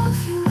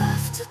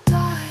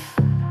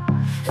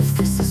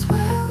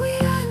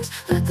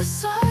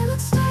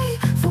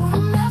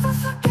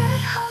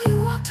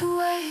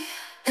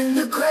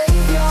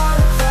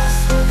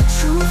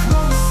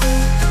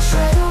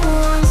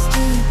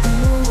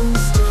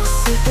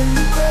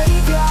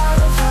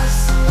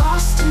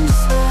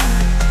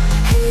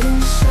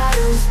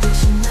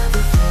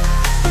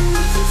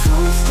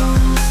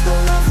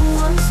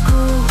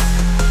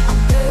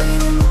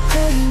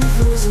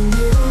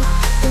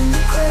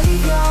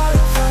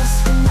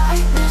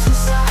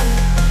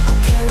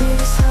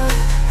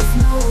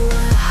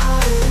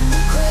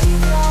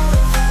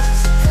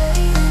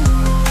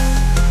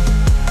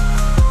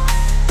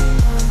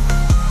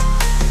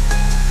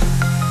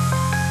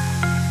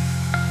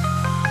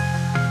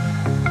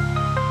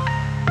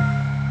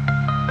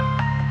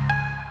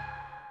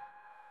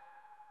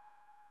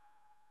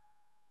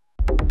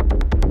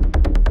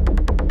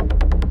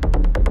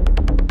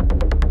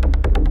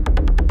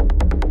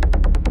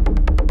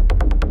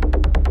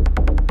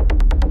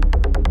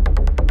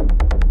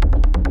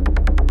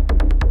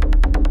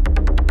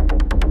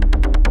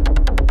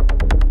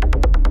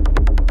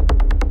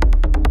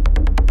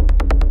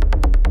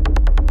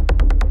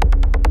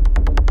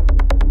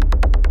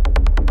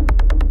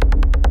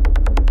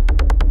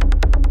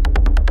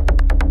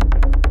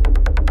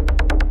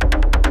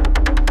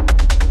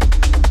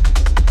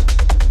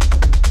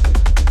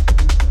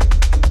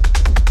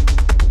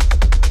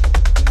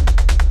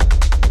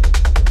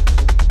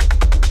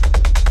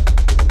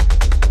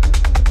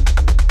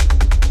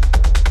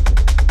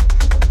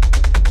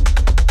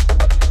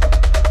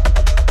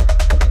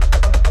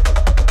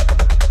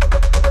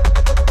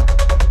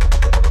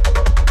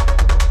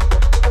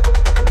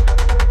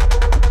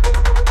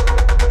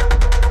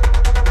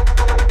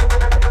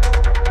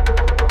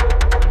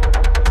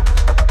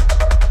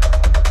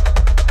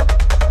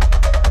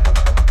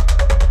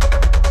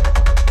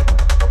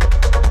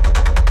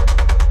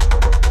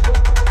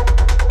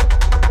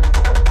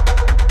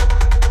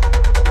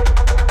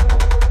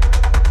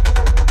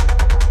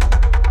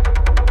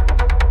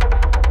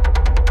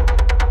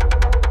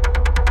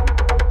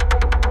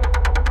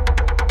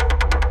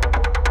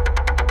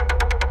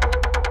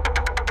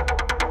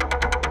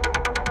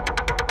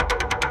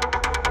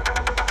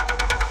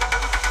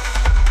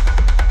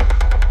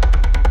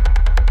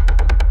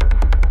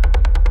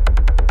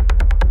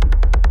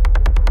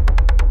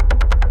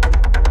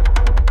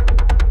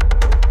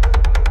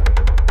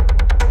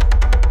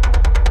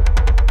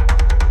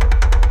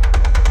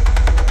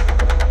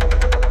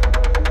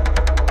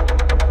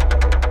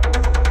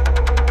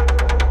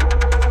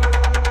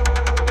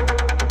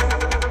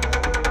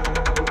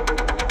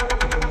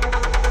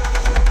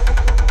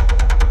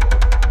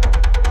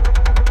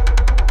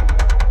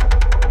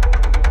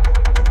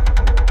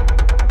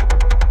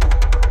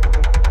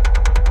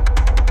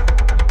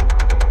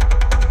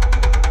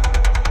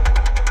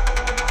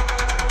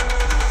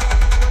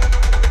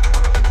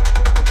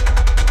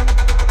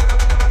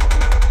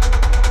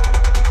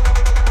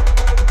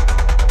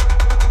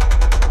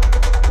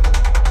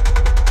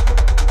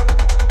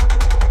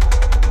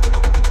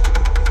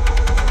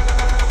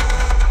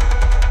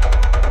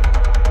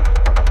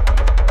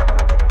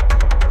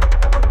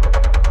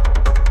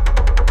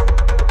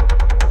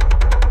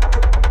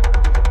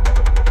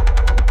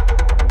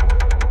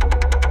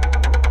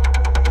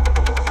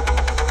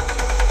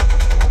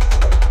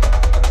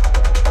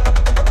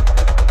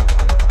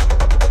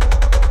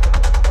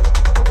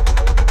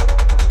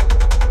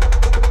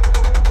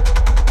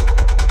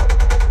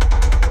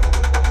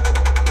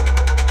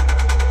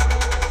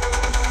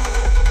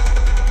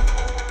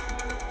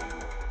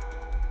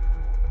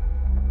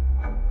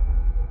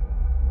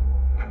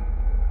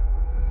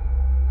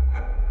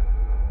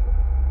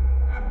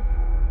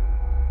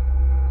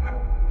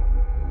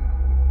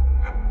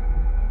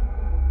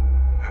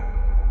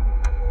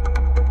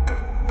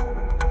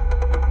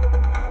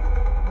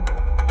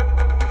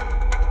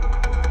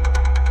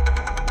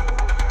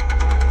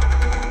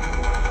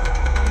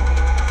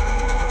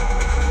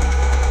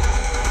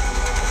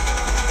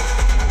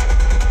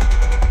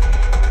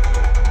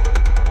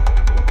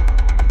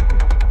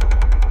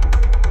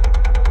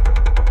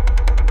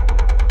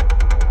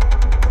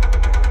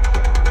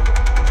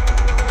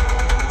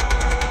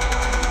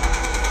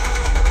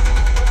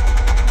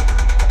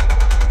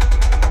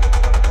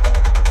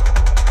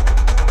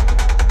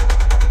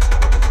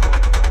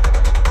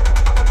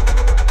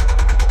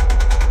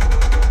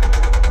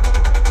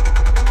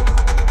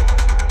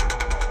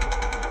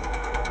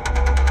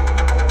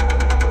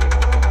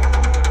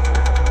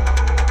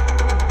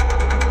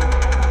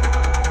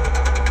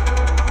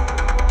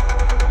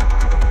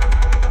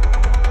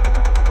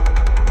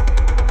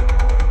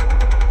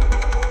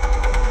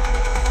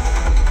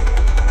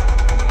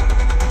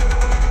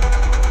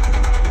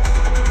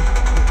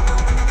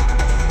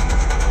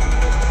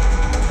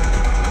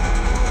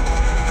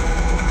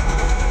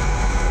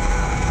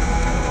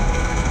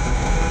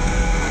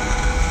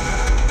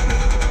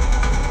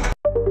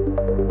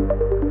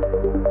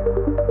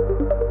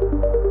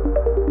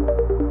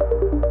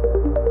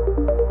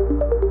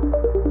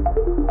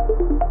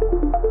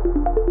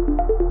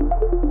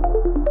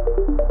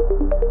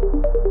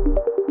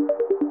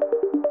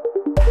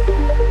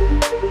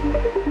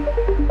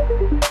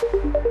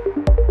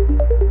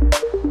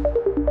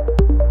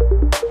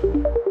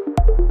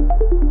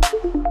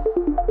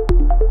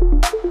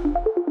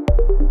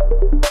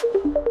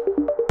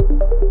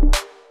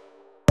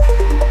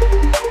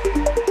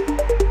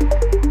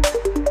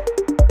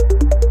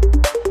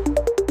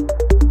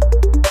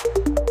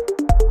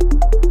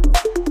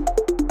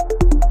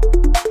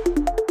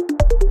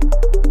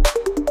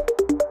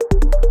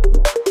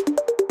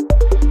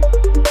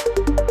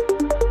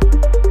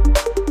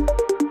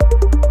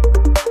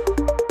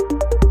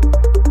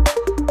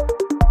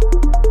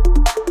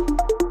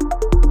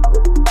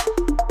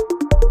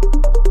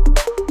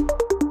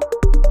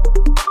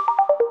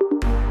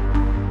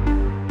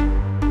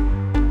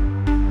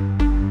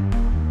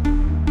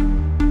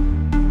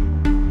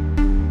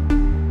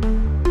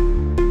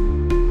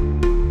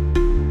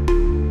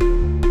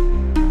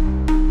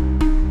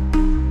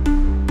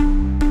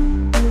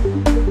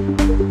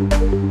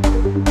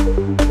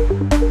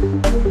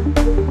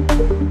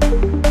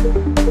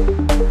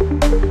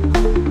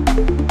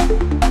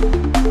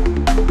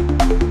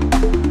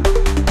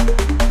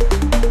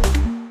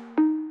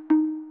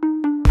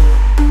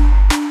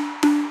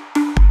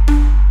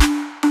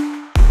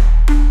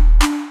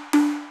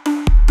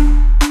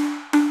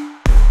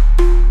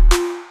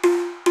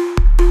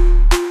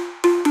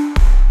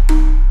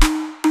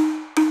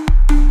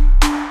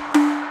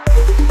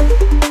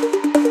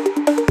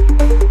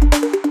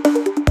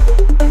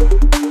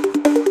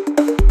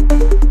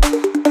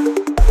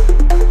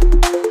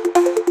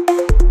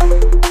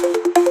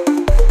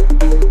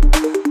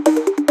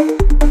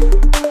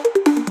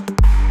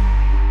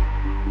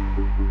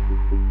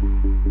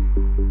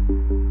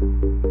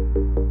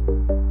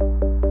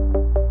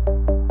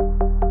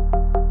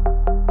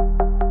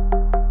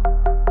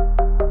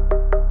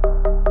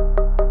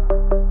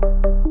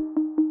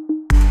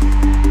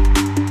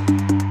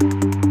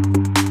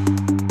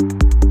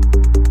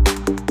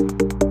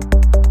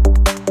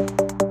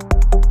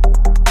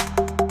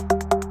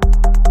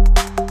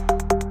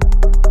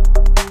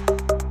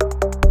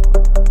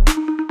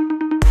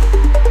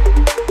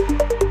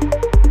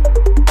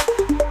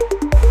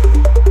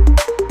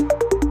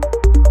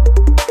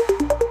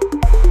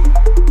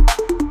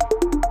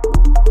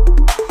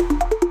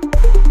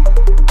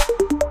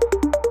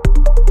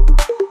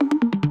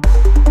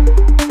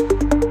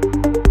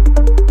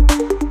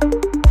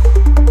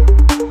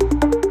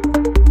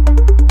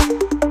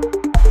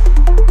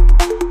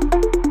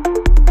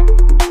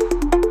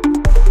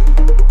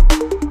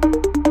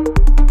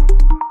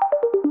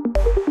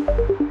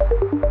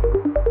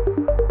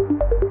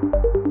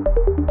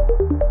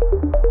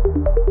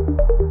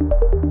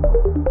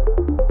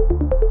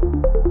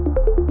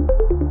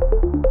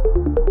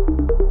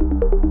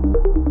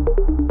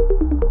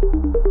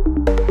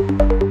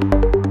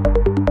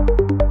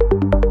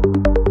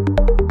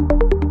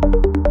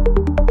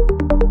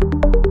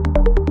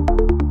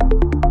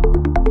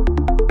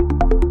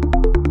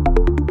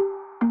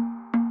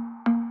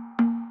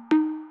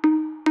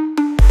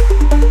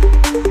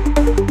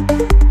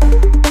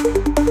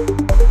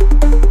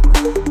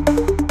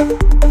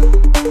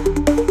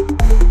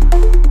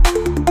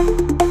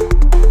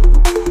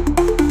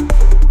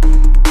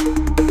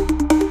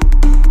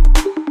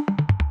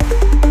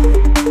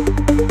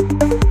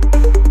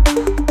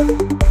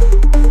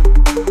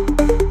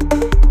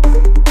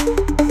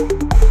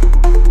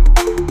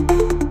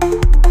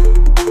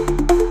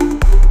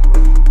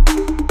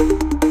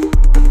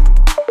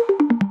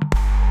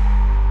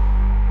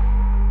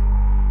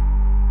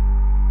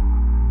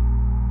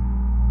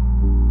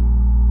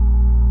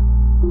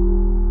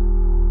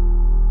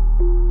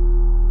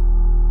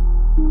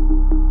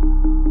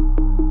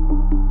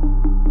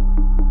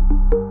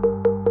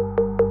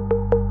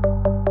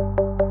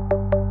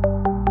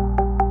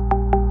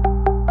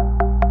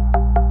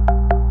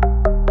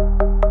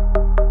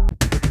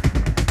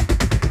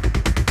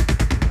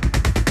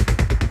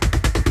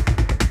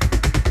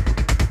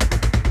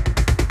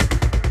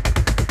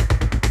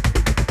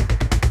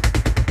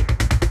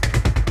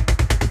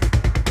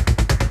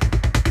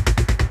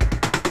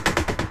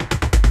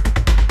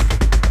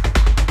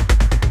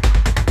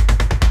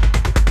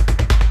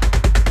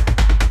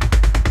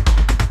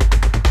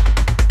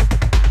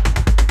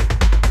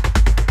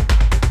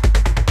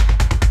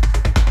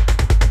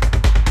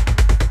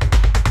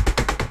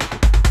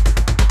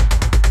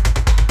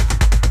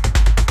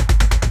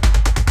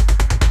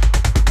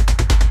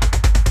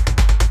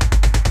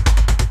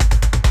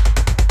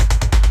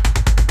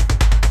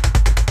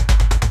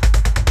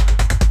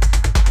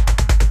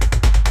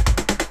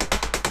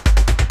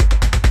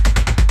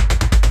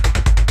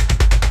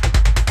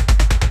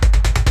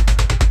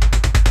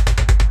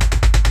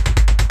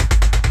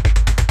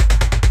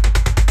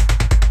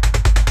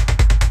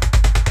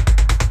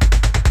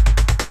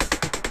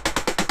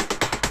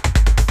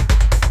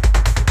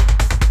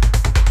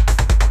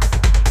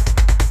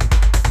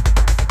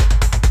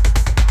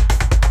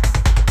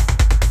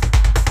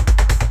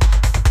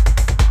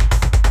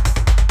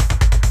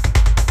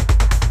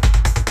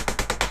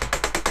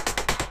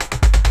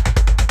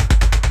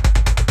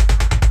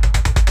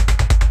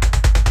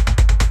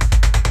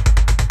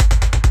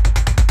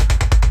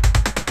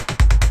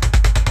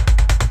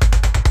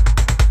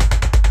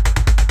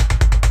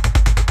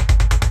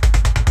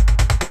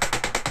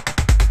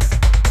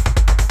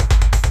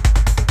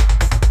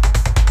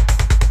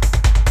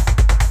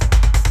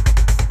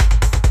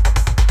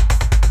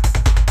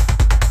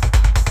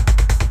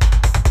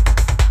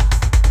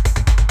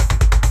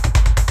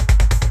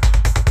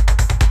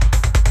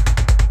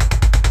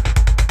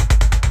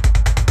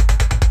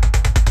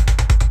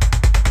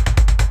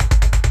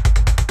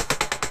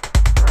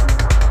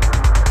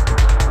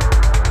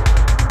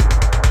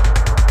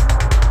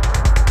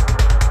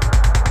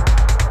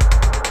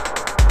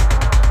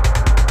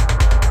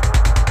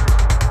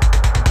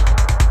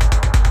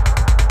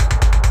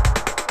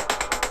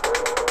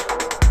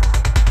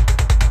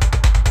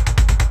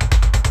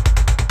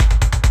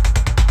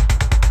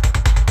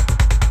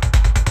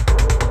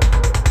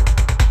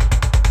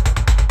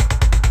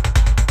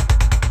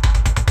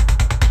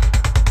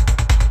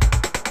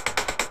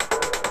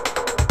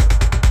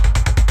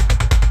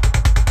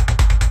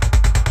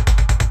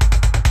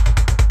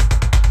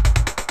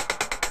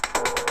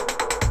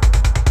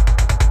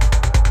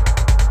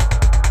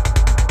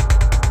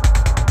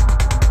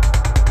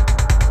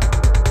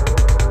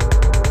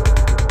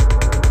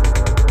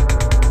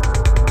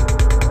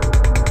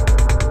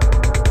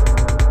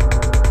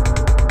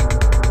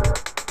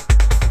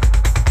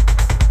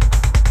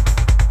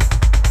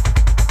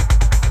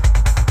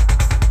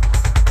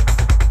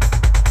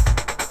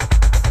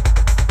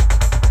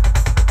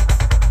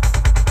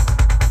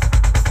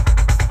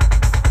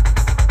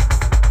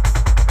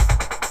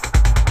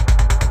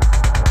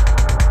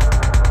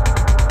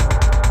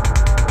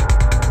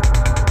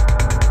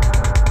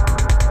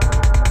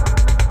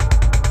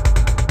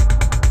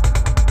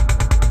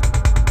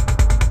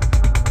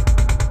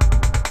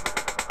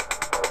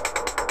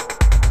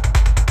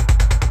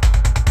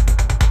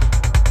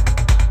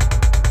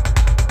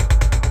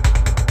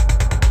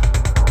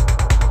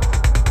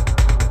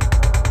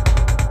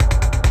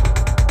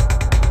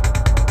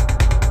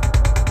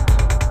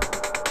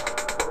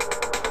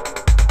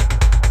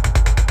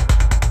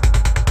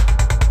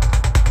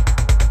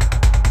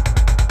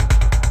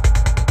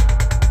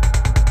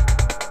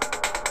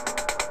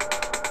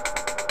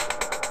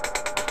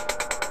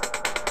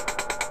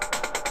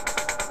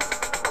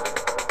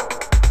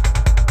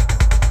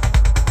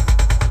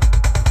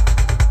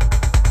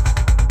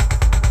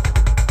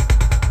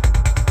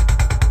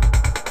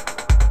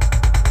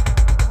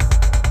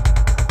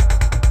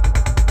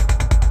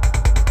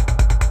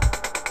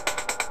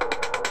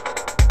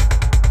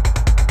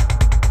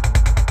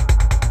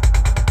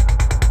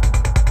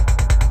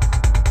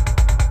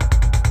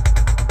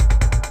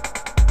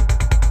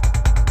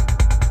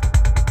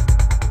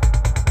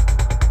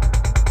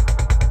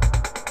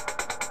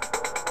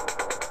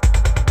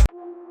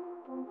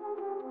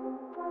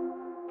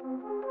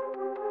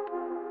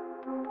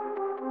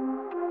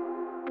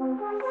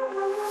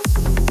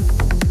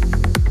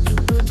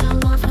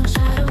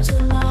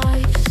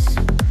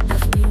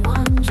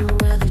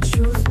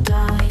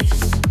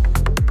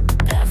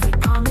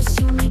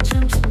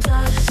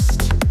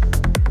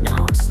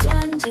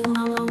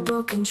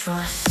broken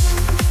trust.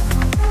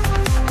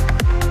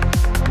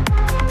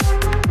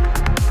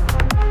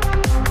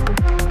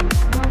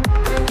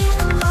 Beneath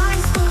the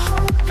lies where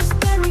hope is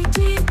buried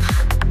deep,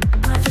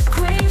 by the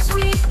graves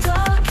we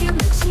dug and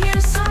the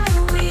tears I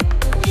weep.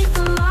 Beneath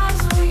the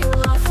lies where your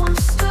love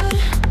once stood,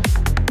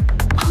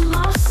 I'm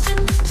lost in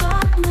the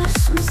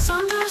darkness,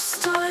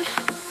 misunderstood.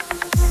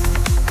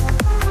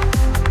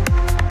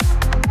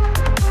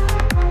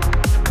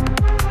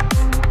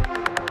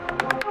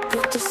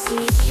 Good to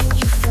see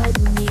you fed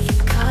me,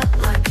 cut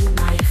like a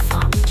knife.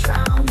 I'm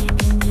drowning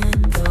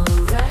in the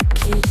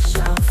wreckage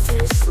of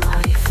this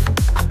life.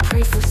 I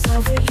prayed for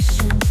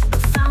salvation,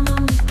 but found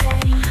only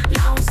pain.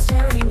 Now I'm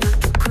staring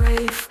at the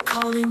grave,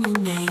 calling your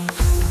name.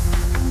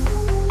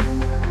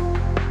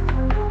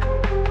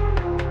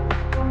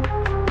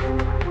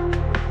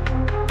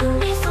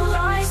 Beneath the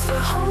lies where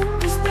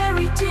hope is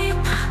buried deep,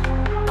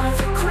 by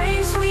the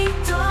graves we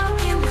dug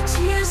and the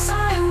tears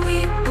I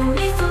weep.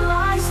 Beneath the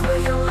lies where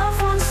your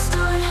love once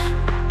stood,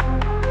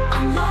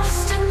 I'm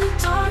lost in the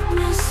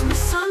darkness,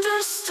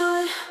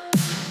 misunderstood.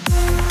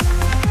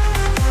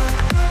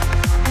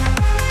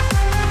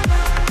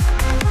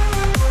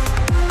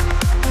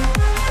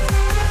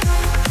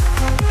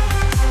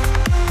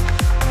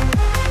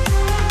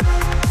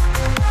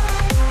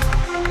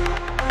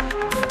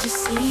 Good to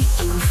see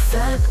you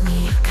fed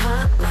me,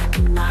 cut like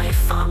a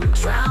knife. I'm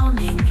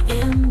drowning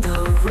in the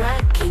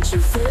wreckage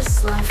of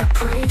this life. I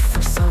prayed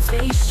for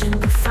salvation,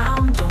 but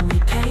found only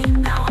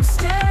pain. Now I'm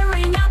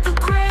staring at the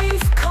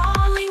grave,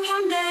 calling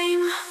your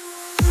name.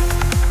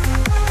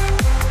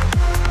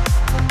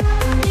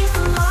 Beneath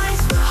the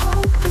lies where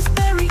hope is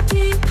buried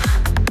deep,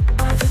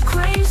 by the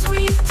graves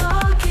we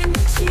dug and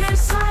the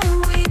tears I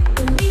weep.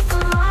 Beneath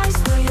the lies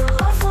where your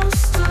love once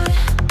stood,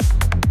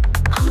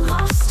 I'm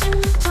lost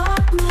in the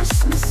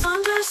darkness,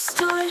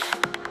 misunderstood.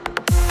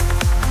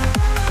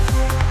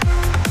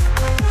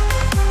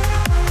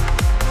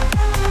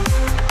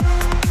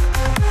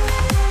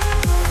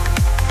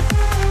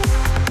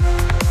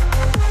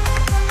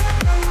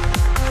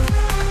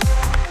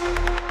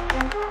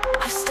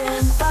 I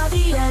stand by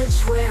the edge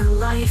where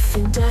life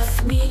and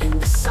death meet in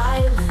the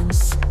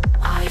silence.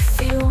 I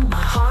feel my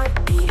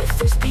heart beat. If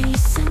there's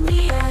peace in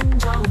the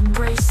end, I'll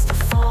embrace the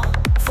fall.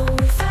 For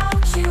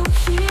without you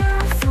here,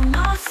 I feel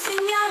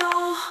nothing at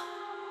all.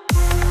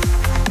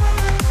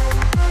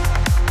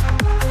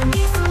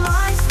 Beneath the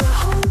lies where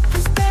hope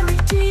is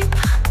buried deep,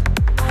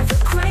 by the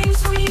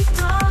graves we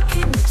dug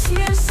and the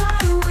tears I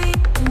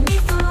weep.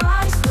 Beneath the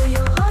lies where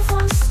your love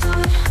once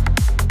stood,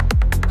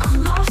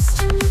 I'm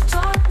lost in the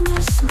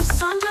darkness,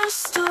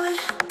 misunderstood.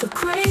 The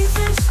grave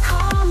is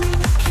calling,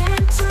 I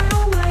can't turn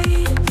away.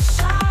 In the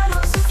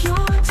shadows of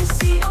your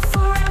deceit, I'll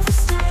forever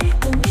stay.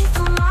 Beneath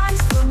the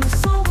lies where my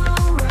soul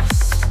will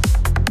rest,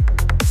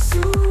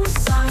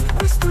 suicide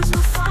whispers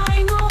my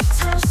final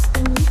test.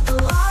 Beneath the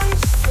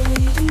lights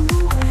fading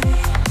away.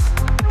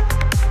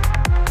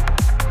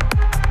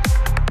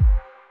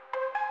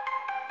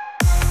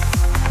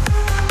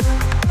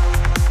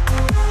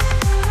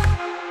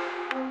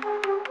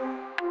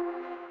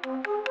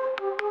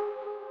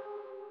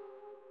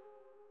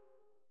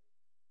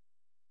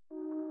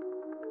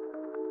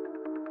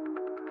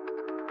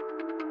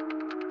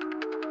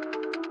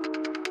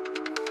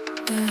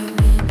 The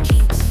wind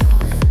keeps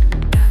falling,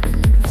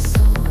 drowning in my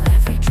soul.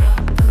 Every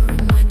drop a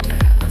reminder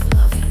of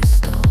love you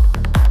stole.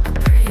 I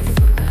prayed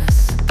for us,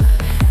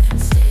 but heaven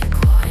stayed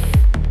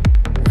quiet.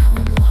 Now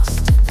I'm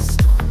lost in the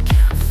storm,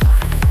 can't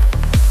fight it.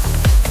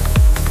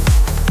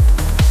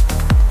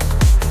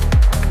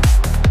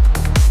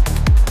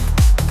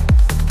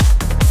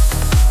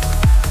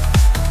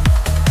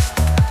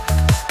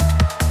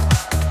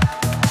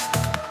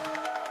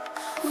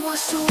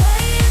 Washed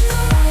away in the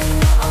rain,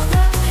 all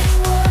that we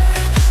were.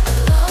 A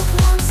love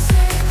once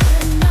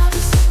sacred, now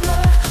just a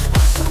blur.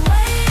 Washed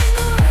away in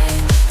the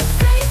rain, the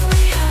faith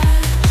we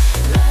had,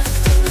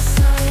 left in the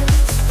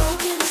silence,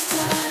 broken as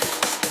dead.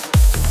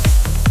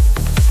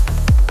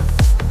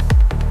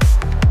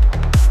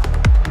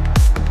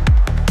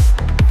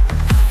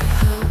 I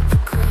held the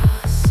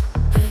cross,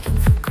 begging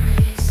for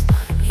grace,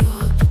 but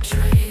your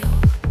betrayal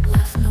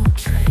left no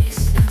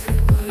trace. Every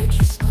word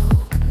you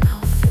spoke now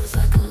feels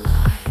like a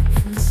lie.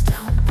 In this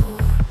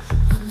downpour,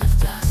 I'm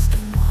left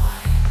asking why.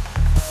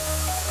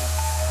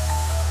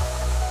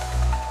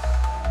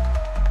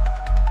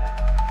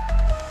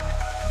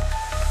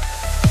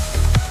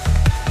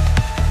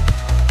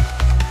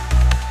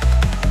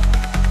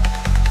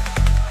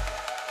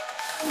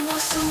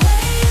 Washed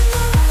away in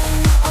the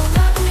rain, all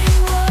that we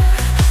were.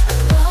 A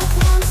love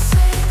once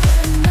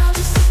sacred, now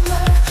just a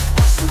blur.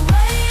 Washed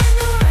away in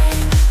the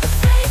rain, the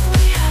faith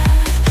we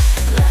had,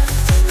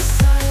 left in the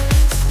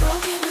silence,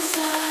 broken and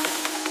sad.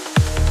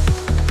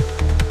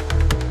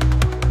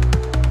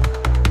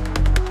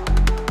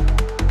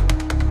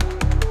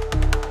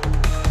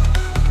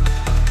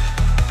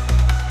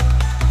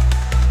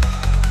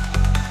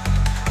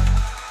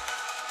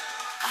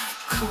 I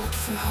called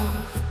for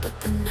hope, but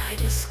the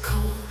night is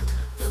cold.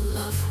 The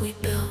love we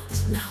built,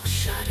 now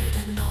shattered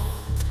and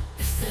old.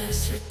 If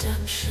there's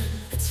redemption,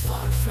 it's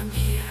far from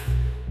here.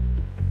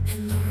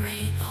 In the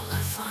rain, all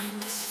I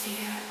find is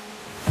fear.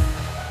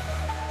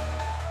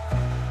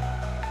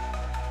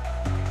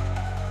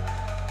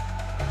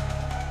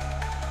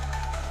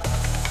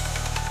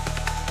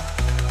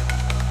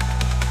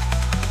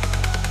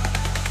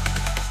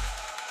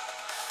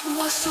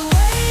 Washed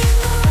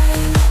away.